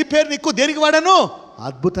 కానీ ఈ పేరుని ఎక్కువ దేనికి వాడాను?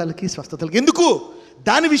 అద్భుతాలకి, స్వస్థతలకి. ఎందుకు?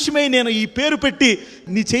 దాని విషయమై నేను ఈ పేరు పెట్టి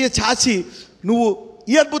నీ చెయ్య చాచి నువ్వు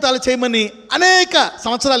ఈ అద్భుతాలు చేయమని అనేక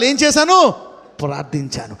సంవత్సరాలు ఏం చేశాను?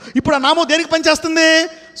 ప్రార్థించాను. ఇప్పుడు ఆ నామం దేనికి పనిచేస్తుంది?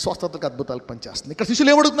 స్వస్థతలకు, అద్భుతాలకు పనిచేస్తుంది. ఇక్కడ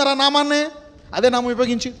శిష్యులు ఏమడుగుతున్నారు? ఆ నామాన్ని, అదే నామం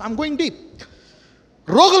ఉపయోగించి. I'm going deep.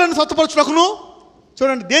 రోగులను స్వస్థపరచుటకును,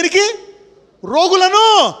 చూడండి దేనికి? రోగులను,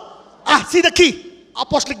 see the key,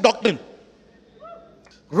 apostolic doctrine.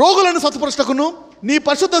 రోగులను స్వస్థపరచుటకును నీ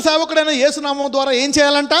పరిశుద్ధ సేవకుడైన యేసునామం ద్వారా ఏం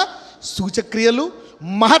చేయాలంట? సూచక్రియలు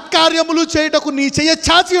మహత్కార్యములు చేయుటకు నీ చెయ్య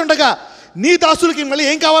చాచి ఉండగా నీ దాసులకి మళ్ళీ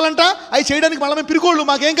ఏం కావాలంట? అవి చేయడానికి మళ్ళీ మేము పిరికోళ్ళు,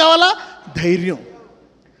 మాకేం కావాలా? ధైర్యం.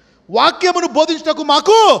 వాక్యమును బోధించుటకు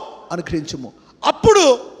మాకు అనుగ్రహించుము. అప్పుడు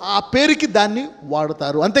ఆ పేరుకి దాన్ని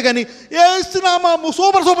వాడుతారు. అంతేగాని యేసునామము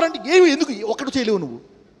సూపర్ అంటే ఏమి, ఎందుకు ఒక్కటి చేయలేవు నువ్వు?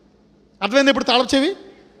 అర్థమైంది ఇప్పుడు తాళం చెవి?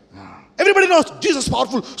 Everybody knows Jesus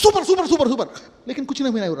powerful, super. లేకిన్ కుచ్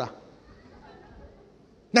నహీ హై రా.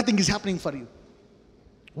 Nothing is happening for you.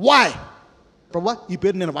 Why? ప్రభువా, ఈ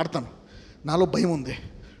పేరు నేను వాడతాను. నాలో భయం ఉంది,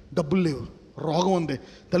 డబ్బులు లేవు, రోగం ఉంది,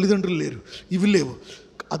 తల్లిదండ్రులు లేరు, ఇవి లేవు,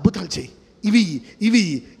 అద్భుతాలు చేయి,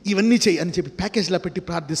 ఇవన్నీ చేయి అని చెప్పి ప్యాకేజ్లా పెట్టి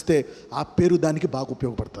ప్రార్థిస్తే ఆ పేరు దానికి బాగా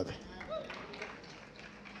ఉపయోగపడుతుంది.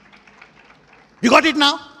 You got it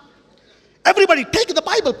now? Everybody take the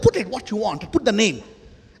Bible, put it what you want, put the name.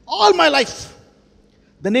 All my life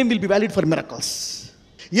the name will be valid for miracles.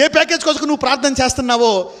 A package కొరకు నువ్వు ప్రార్థన చేస్తున్నావో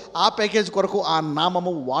ఆ ప్యాకేజ్ కొరకు ఆ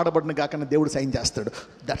నామము వాడబడిన గాకనే దేవుడు సైన్ చేస్తాడు.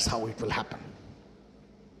 That's how it will happen.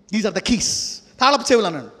 These are the keys. తాళపు చెవులు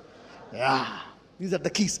అన్నాడు. These are the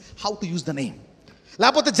keys how to use the name.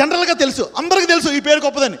 లేకపోతే జనరల్గా తెలుసు, అందరికీ తెలుసు ఈ పేరు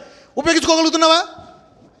గొప్పదని.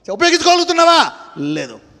 ఉపయోగించుకోగలుగుతున్నావా?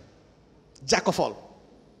 లేదు. Jack of all,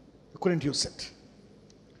 you couldn't use it.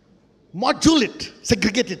 Module it,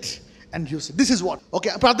 segregate it and use it. This is what. Okay,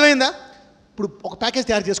 ఇప్పుడు అర్థమైందా? ఇప్పుడు ఒక ప్యాకేజ్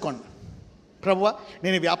తయారు చేసుకోండి. ప్రభువా,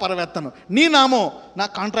 నేను వ్యాపారవేత్తను, నీ నామం నా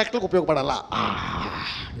కాంట్రాక్ట్లకు ఉపయోగపడాలా?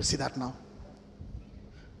 You see that now.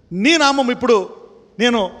 నీ నామం ఇప్పుడు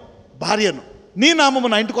నేను భార్యను, నీ నామము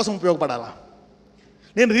నా ఇంటి కోసం ఉపయోగపడాలా?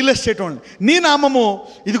 నేను రియల్ ఎస్టేట్ వాడిని, నీ నామము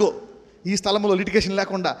ఇదిగో ఈ స్థలంలో లిటిగేషన్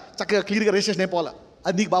లేకుండా చక్కగా క్లియర్గా రిజిస్ట్రేషన్ అయిపోవాలా?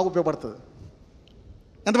 అది నీకు బాగా ఉపయోగపడుతుంది.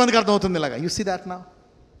 ఎంతమందికి అర్థమవుతుంది ఇలాగా? You see that now.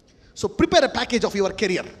 So prepare a package of your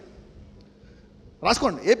career.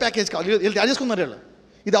 రాసుకోండి ఏ ప్యాకేజ్ కావాలి. వీళ్ళు తయారు చేసుకున్నారు, వీళ్ళు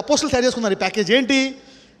ఇది అపోస్టలు తయారు చేసుకున్నారు. ఈ ప్యాకేజ్ ఏంటి?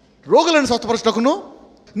 రోగులను స్వస్థపరచుటకును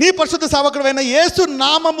నీ పరిశుద్ధ సేవకుడైన యేసు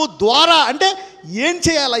నామము ద్వారా. అంటే ఏం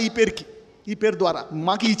చేయాలా ఈ పేరుకి? ఈ పేరు ద్వారా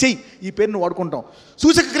మాకు ఈ చెయ్యి, ఈ పేరును వాడుకుంటాం.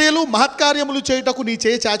 సూచక క్రియలు మహత్కార్యములు చేయుటకు నీ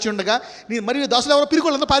చేయి చాచి ఉండగా మరియు దాసులు ఎవరో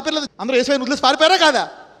పిరుకోళ్ళు అందరూ పారిపోలేదు. అందరూ యేసుని వదిలేసి పారిపోయారా కాదా?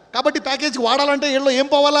 కాబట్టి ప్యాకేజ్కి వాడాలంటే వీళ్ళు ఏం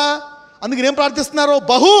పోవాలా? అందుకని ఏం ప్రార్థిస్తున్నారో?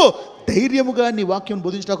 బహు ధైర్యముగా నీ వాక్యం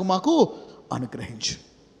బోధించడానికి మాకు అనుగ్రహించు.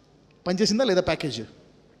 పనిచేసిందా లేదా ప్యాకేజ్?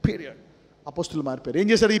 పీరియడ్. అపోస్తులు మారిపోయారు. ఏం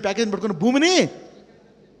చేశారు? ఈ ప్యాకేజ్ పట్టుకుని భూమిని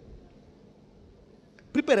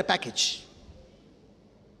prepare a package.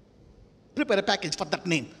 Prepare a package for that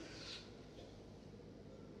name.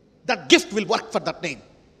 That gift will work for that name.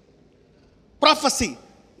 Prophecy.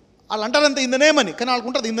 వాళ్ళు అంటారంటే ఇన్ ద నేమ్ అని, కానీ వాళ్ళకు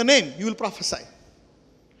ఉంటుంది in the name you will prophesy,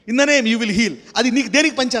 in the name you will heal. అది నీకు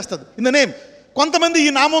దేనికి పనిచేస్తుంది? In the name. కొంతమంది ఈ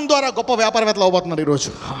నామం ద్వారా గొప్ప వ్యాపారవేత్తలు అవబోతున్నారు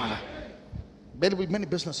ఈరోజు. Many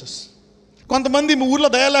businesses. కొంతమంది మీ ఊర్లో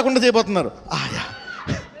దయ లేకుండా చేయబోతున్నారు.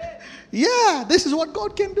 This is what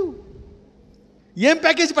God can do. ఏం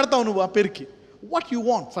ప్యాకేజ్ పెడతావు నువ్వు ఆ పేరుకి? What you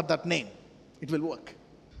want for that name, it will work.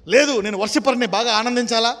 లేదు నేను వర్షిపర్ని బాగా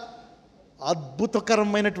ఆనందించాలా,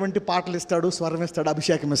 అద్భుతకరమైనటువంటి పాటలు ఇస్తాడు, స్వరం ఇస్తాడు,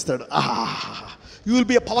 అభిషేకం ఇస్తాడు. You will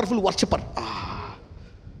be a powerful worshipper.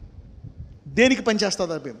 దేనికి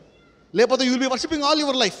పనిచేస్తుంది అది? లేకపోతే you will be worshipping all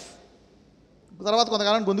your life. తర్వాత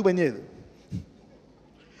కొంతకాలం గొంతు పనిచేయదు.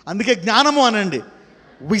 అందుకే జ్ఞానము అనండి,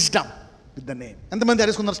 విజ్డమ్ విత్ ద నేమ్. ఎంతమంది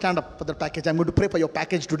అరేసుకున్నారు? Stand up for the package. I'm going to pray for your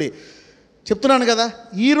package today. చెప్తున్నాను కదా,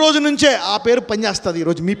 ఈ రోజు నుంచే ఆ పేరు పనిచేస్తుంది.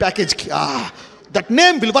 ఈరోజు మీ ప్యాకేజ్కి దట్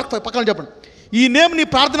నేమ్ విల్ వర్క్. పక్కన చెప్పండి, ఈ నేమ్ నీ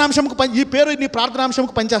ప్రార్థనాంశంకు ఈ పేరు నీ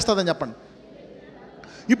ప్రార్థనాంశంకు పనిచేస్తుందని చెప్పండి.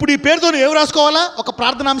 ఇప్పుడు ఈ పేరుతో ఏం రాసుకోవాలా? ఒక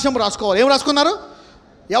ప్రార్థనాంశం రాసుకోవాలి. ఏం రాసుకున్నారు?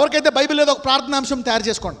 ఎవరికైతే బైబిల్ లేదో ఒక ప్రార్థనాంశం తయారు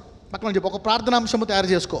చేసుకోండి. పక్కన చెప్పి ఒక ప్రార్థనాంశం తయారు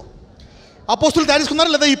చేసుకో. అపోస్తులు తయారు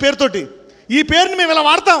చేసుకున్నారు లేదా? ఈ పేరుతోటి. ఈ పేరుని మేము ఇలా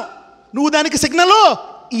వాడతాం, నువ్వు దానికి సిగ్నల్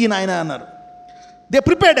ఈ నాయన అన్నారు. They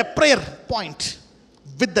prepared a prayer point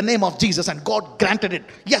with the name of Jesus and God granted it.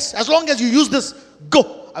 Yes, as long as you use this, go,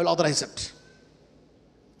 I will authorise it.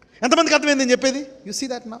 ఎంతమందికి అర్థమైంది నేను చెప్పేది? You see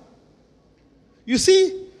that now? You see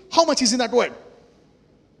how much is in that word?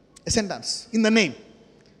 A sentence in the name.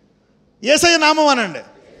 యేసయ్య నామం అనండి.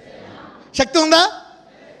 శక్తి ఉందా?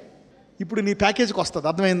 ఇప్పుడు నీ ప్యాకేజ్కి వస్తుంది.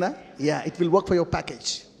 అర్థమైందా? Yeah, it will work for your package.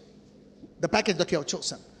 The package that you have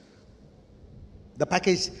chosen. The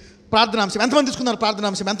package ప్రార్థనాంశం. ఎంతమంది తీసుకున్నారు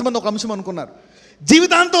ప్రార్థనాంశం? ఎంతమంది ఒక అంశం అనుకున్నారు?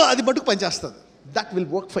 జీవితాంతం అది మటుకు పనిచేస్తుంది. That will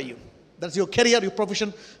work for you. That's your career, your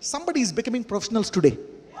profession. Somebody is becoming professionals today.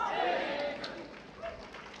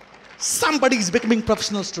 Somebody is becoming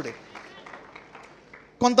professionals today.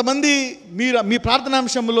 కొంతమంది మీ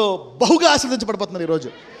ప్రార్థనాంశంలో బహుగా ఆశీర్వదించబడిపోతున్నారు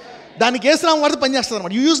ఈరోజు. దానికి ఏసునామం వాడితే పనిచేస్తుంది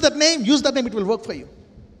అనమాట. You use that name, it will work for you.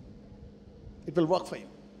 It will work for you.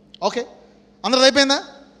 Okay, అందరిది అయిపోయిందా?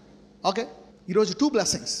 ఓకే, ఈరోజు 2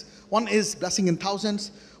 blessings. One is blessing in thousands,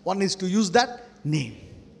 one is to use that name.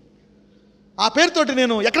 ఆ పేరుతోటి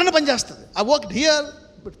నేను ఎక్కడైనా పనిచేస్తుంది. ఐ వర్క్డ్ హియర్,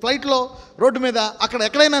 ఫ్లైట్లో, road మీద, అక్కడ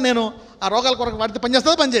ఎక్కడైనా నేను ఆ రోగాల కొరకు వాడితే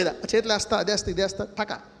పనిచేస్తుందా పనిచేయదా? చేతులు వేస్తా, అదేస్తా, ఇదేస్తా,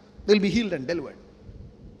 టకా, will be healed and delivered.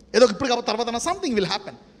 ఏదో ఇప్పుడు కాబట్టి తర్వాత something will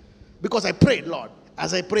happen because I prayed, lord,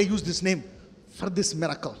 as I pray use this name for this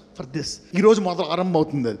miracle, for this. ఈరోజు మొదలు ఆరంభం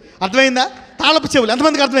అవుతుంది. అది అర్థమైందా? తాళపు చెవులు.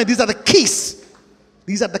 ఎంతమందికి అర్థమైంది? These are the keys.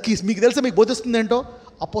 These are the keys. మీకు తెలుసా, మీకు బోధిస్తుంది ఏంటో?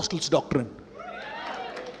 Apostles doctrine.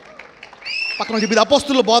 పక్కన చెప్పి ఇది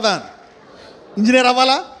అపోస్తుల బోధ. ఇంజనీర్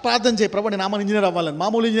అవ్వాలా? ప్రార్థన చేయి, ప్రభు నేను నామని ఇంజనీర్ అవ్వాలని.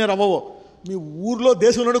 మామూలు ఇంజనీర్ అవ్వవు, మీ ఊర్లో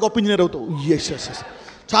దేశంలోనే గొప్ప ఇంజనీర్ అవుతావు. Yes yes yes.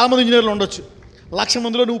 చాలామంది ఇంజనీర్లు ఉండొచ్చు, 1,00,000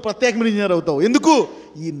 మందిలో నువ్వు ప్రత్యేకమైన ఇంజనీర్ అవుతావు. ఎందుకు?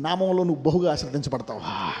 ఈ నామంలో నువ్వు బహుగా ఆశీర్వదించబడతావు.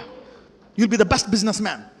 You will be the best business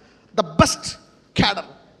man, the best cadre,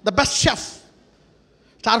 the best chef.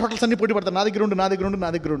 Star hotels అన్ని పోటీ పడతారు, నా దగ్గర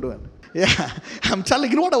ఉండు అని. I'm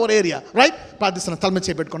telling in what hour area, right? ప్రార్థిస్తున్న తల మీద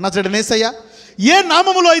చేపెట్టుకోండి. నజరేయుడైన యేసయ్య, ఏ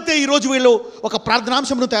నామములో అయితే ఈరోజు వీళ్ళు ఒక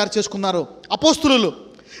ప్రార్థనాంశమును తయారు చేసుకున్నారు, అపోస్తులు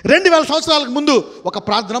 2000 సంవత్సరాలకు ముందు ఒక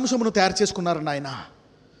ప్రార్థనాంశమును తయారు చేసుకున్నారు నాయన.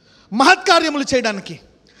 మహత్కార్యములు చేయడానికి,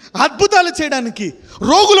 అద్భుతాలు చేయడానికి,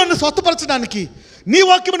 రోగులను స్వస్థపరచడానికి, నీ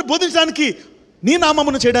వాక్యమును బోధించడానికి, నీ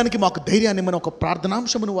నామమును చేయడానికి మాకు ధైర్యాన్ని మన ఒక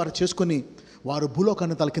ప్రార్థనాంశమును వారు చేసుకుని వారు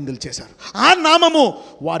భూలోకాన్ని తలకిందులు చేశారు. ఆ నామము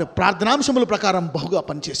వారి ప్రార్థనాంశముల ప్రకారం బహుగా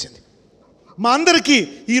పనిచేసింది. మా అందరికీ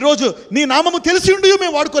ఈరోజు నీ నామము తెలిసి ఉండి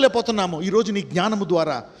మేము వాడుకోలేకపోతున్నాము. ఈరోజు నీ జ్ఞానము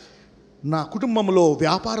ద్వారా నా కుటుంబంలో,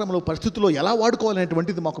 వ్యాపారంలో, పరిస్థితుల్లో ఎలా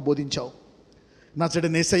వాడుకోవాలనేటువంటిది మాకు బోధించావు.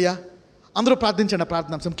 నజరేయుడైన యేసయ్య, అందరూ ప్రార్థించండి.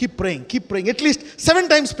 ప్రార్థనాంశం keep praying. At least 7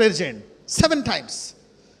 times prayer చేయండి. 7 times,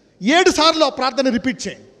 7 సార్లు ఆ ప్రార్థన రిపీట్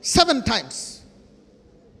చేయండి. 7 times,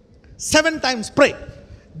 7 times ప్రే.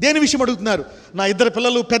 దేని విషయం అడుగుతున్నారు? నా 2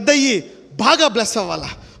 పిల్లలు పెద్దయ్యి బాగా బ్లెస్ అవ్వాలా,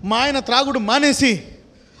 మా ఆయన త్రాగుడు మానేసి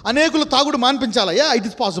అనేకులు తాగుడు మాన్పించాలా. Yeah, it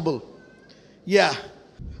is possible. Yeah,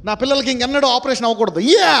 నా పిల్లలకి ఇంకెన్నడూ ఆపరేషన్ అవ్వకూడదు.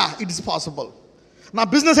 Yeah, it is possible. నా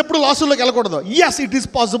బిజినెస్ ఎప్పుడు లాసుల్లోకి వెళ్ళకూడదు. Yes, it is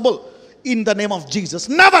possible. In the name of Jesus,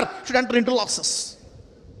 never should enter into losses.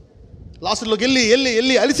 లాసుల్లోకి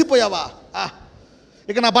వెళ్ళి అలిసిపోయావా?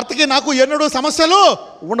 ఇక నా భర్తకి నాకు ఎన్నడూ సమస్యలు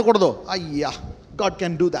ఉండకూడదు. అయ్యా, God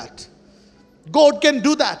can do that. God can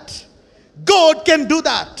do that. God can do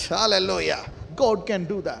that. Hallelujah. God can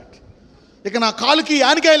do that. ఇక నా కాలుకి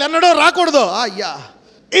యానికాయలు ఎన్నడో రాకూడదు. Yeah,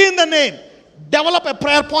 in the name, develop a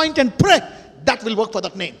prayer point and pray. That will work for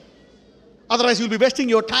that name. Otherwise you will be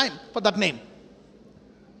wasting your time for that name.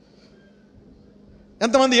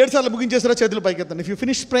 ఎంతమంది 7 సార్లు ముగించేసారో చేతులు పైకెత్తండి. If you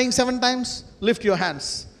finish praying 7 times, lift your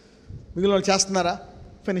hands. మిగిలిన వాళ్ళు చేస్తున్నారా?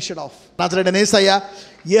 Finish it of. నజరేయుడైన యేసయ్య,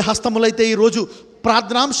 ఏ హస్తములైతే ఈరోజు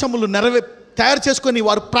ప్రార్థనాంశములు తయారు చేసుకొని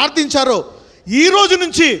వారు ప్రార్థించారో, ఈ రోజు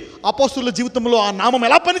నుంచి అపోస్తుల జీవితంలో ఆ నామం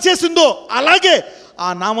ఎలా పనిచేసిందో అలాగే ఆ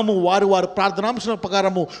నామము వారి ప్రార్థనాంశం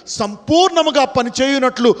ప్రకారము సంపూర్ణముగా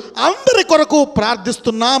పనిచేయునట్లు అందరి కొరకు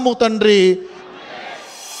ప్రార్థిస్తున్నాము తండ్రి.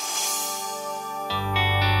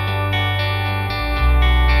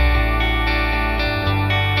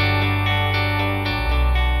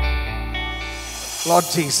 Lord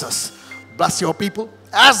Jesus, bless your people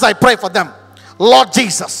as I pray for them. Lord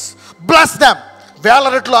Jesus, bless them. వేల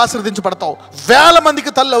రెట్లు ఆశీర్వదించబడతావు, వేల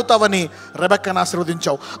మందికి తల్లి అవుతావని రెబెక్కను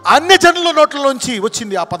ఆశీర్వదించావు. అన్ని జనుల నోట్లలోంచి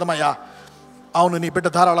వచ్చింది ఆ పదమయ్యా. అవును, నీ బిడ్డ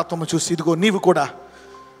ధారాళత్వము చూసి ఇదిగో నీవు కూడా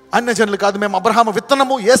అన్య జనులు కాదు, మేము అబ్రహాము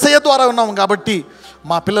విత్తనము యేసయ్య ద్వారా ఉన్నాము కాబట్టి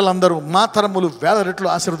మా పిల్లలందరూ మా తరములు వేల రెట్లు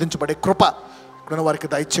ఆశీర్వదించబడే కృప ఇప్పుడు వారికి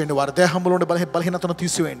దయచేయండి. వారి దేహంలోని బలహీనతను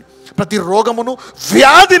తీసివేయండి, ప్రతి రోగమును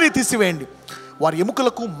వ్యాధిని తీసివేయండి. వారి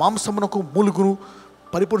ఎముకలకు మాంసమునకు మూలుగును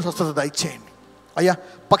పరిపూర్ణ స్వస్థత దయచేయండి అయ్యా.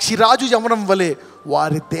 పక్షిరాజు యవ్వనం వలె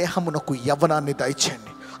వారి దేహమునకు యవ్వనాన్ని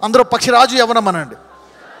దయచేయండి. అందరూ పక్షిరాజు యవ్వనం అనండి.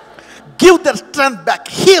 Give their strength back,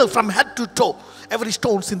 heal from head to toe every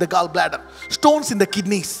stones in the gallbladder, stones in the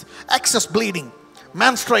kidneys, excess bleeding,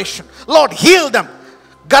 menstruation. Lord, heal them.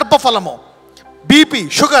 గర్భఫలము, బీపీ,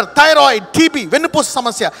 షుగర్, థైరాయిడ్, టీబీ, వెన్నుపూస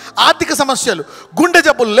సమస్య, ఆర్థిక సమస్యలు, గుండె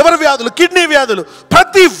జబ్బులు, లివర్ వ్యాధులు, కిడ్నీ వ్యాధులు,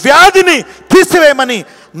 ప్రతి వ్యాధిని తీసివేయమని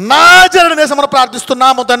నాజరేతు యేసునామమున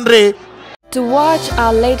ప్రార్థిస్తున్నాము తండ్రి. To watch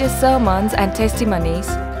our latest sermons and testimonies,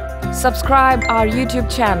 subscribe our YouTube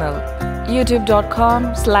channel,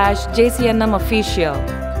 youtube.com/JCNM official.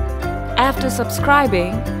 After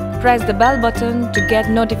subscribing, press the bell button to get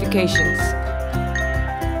notifications.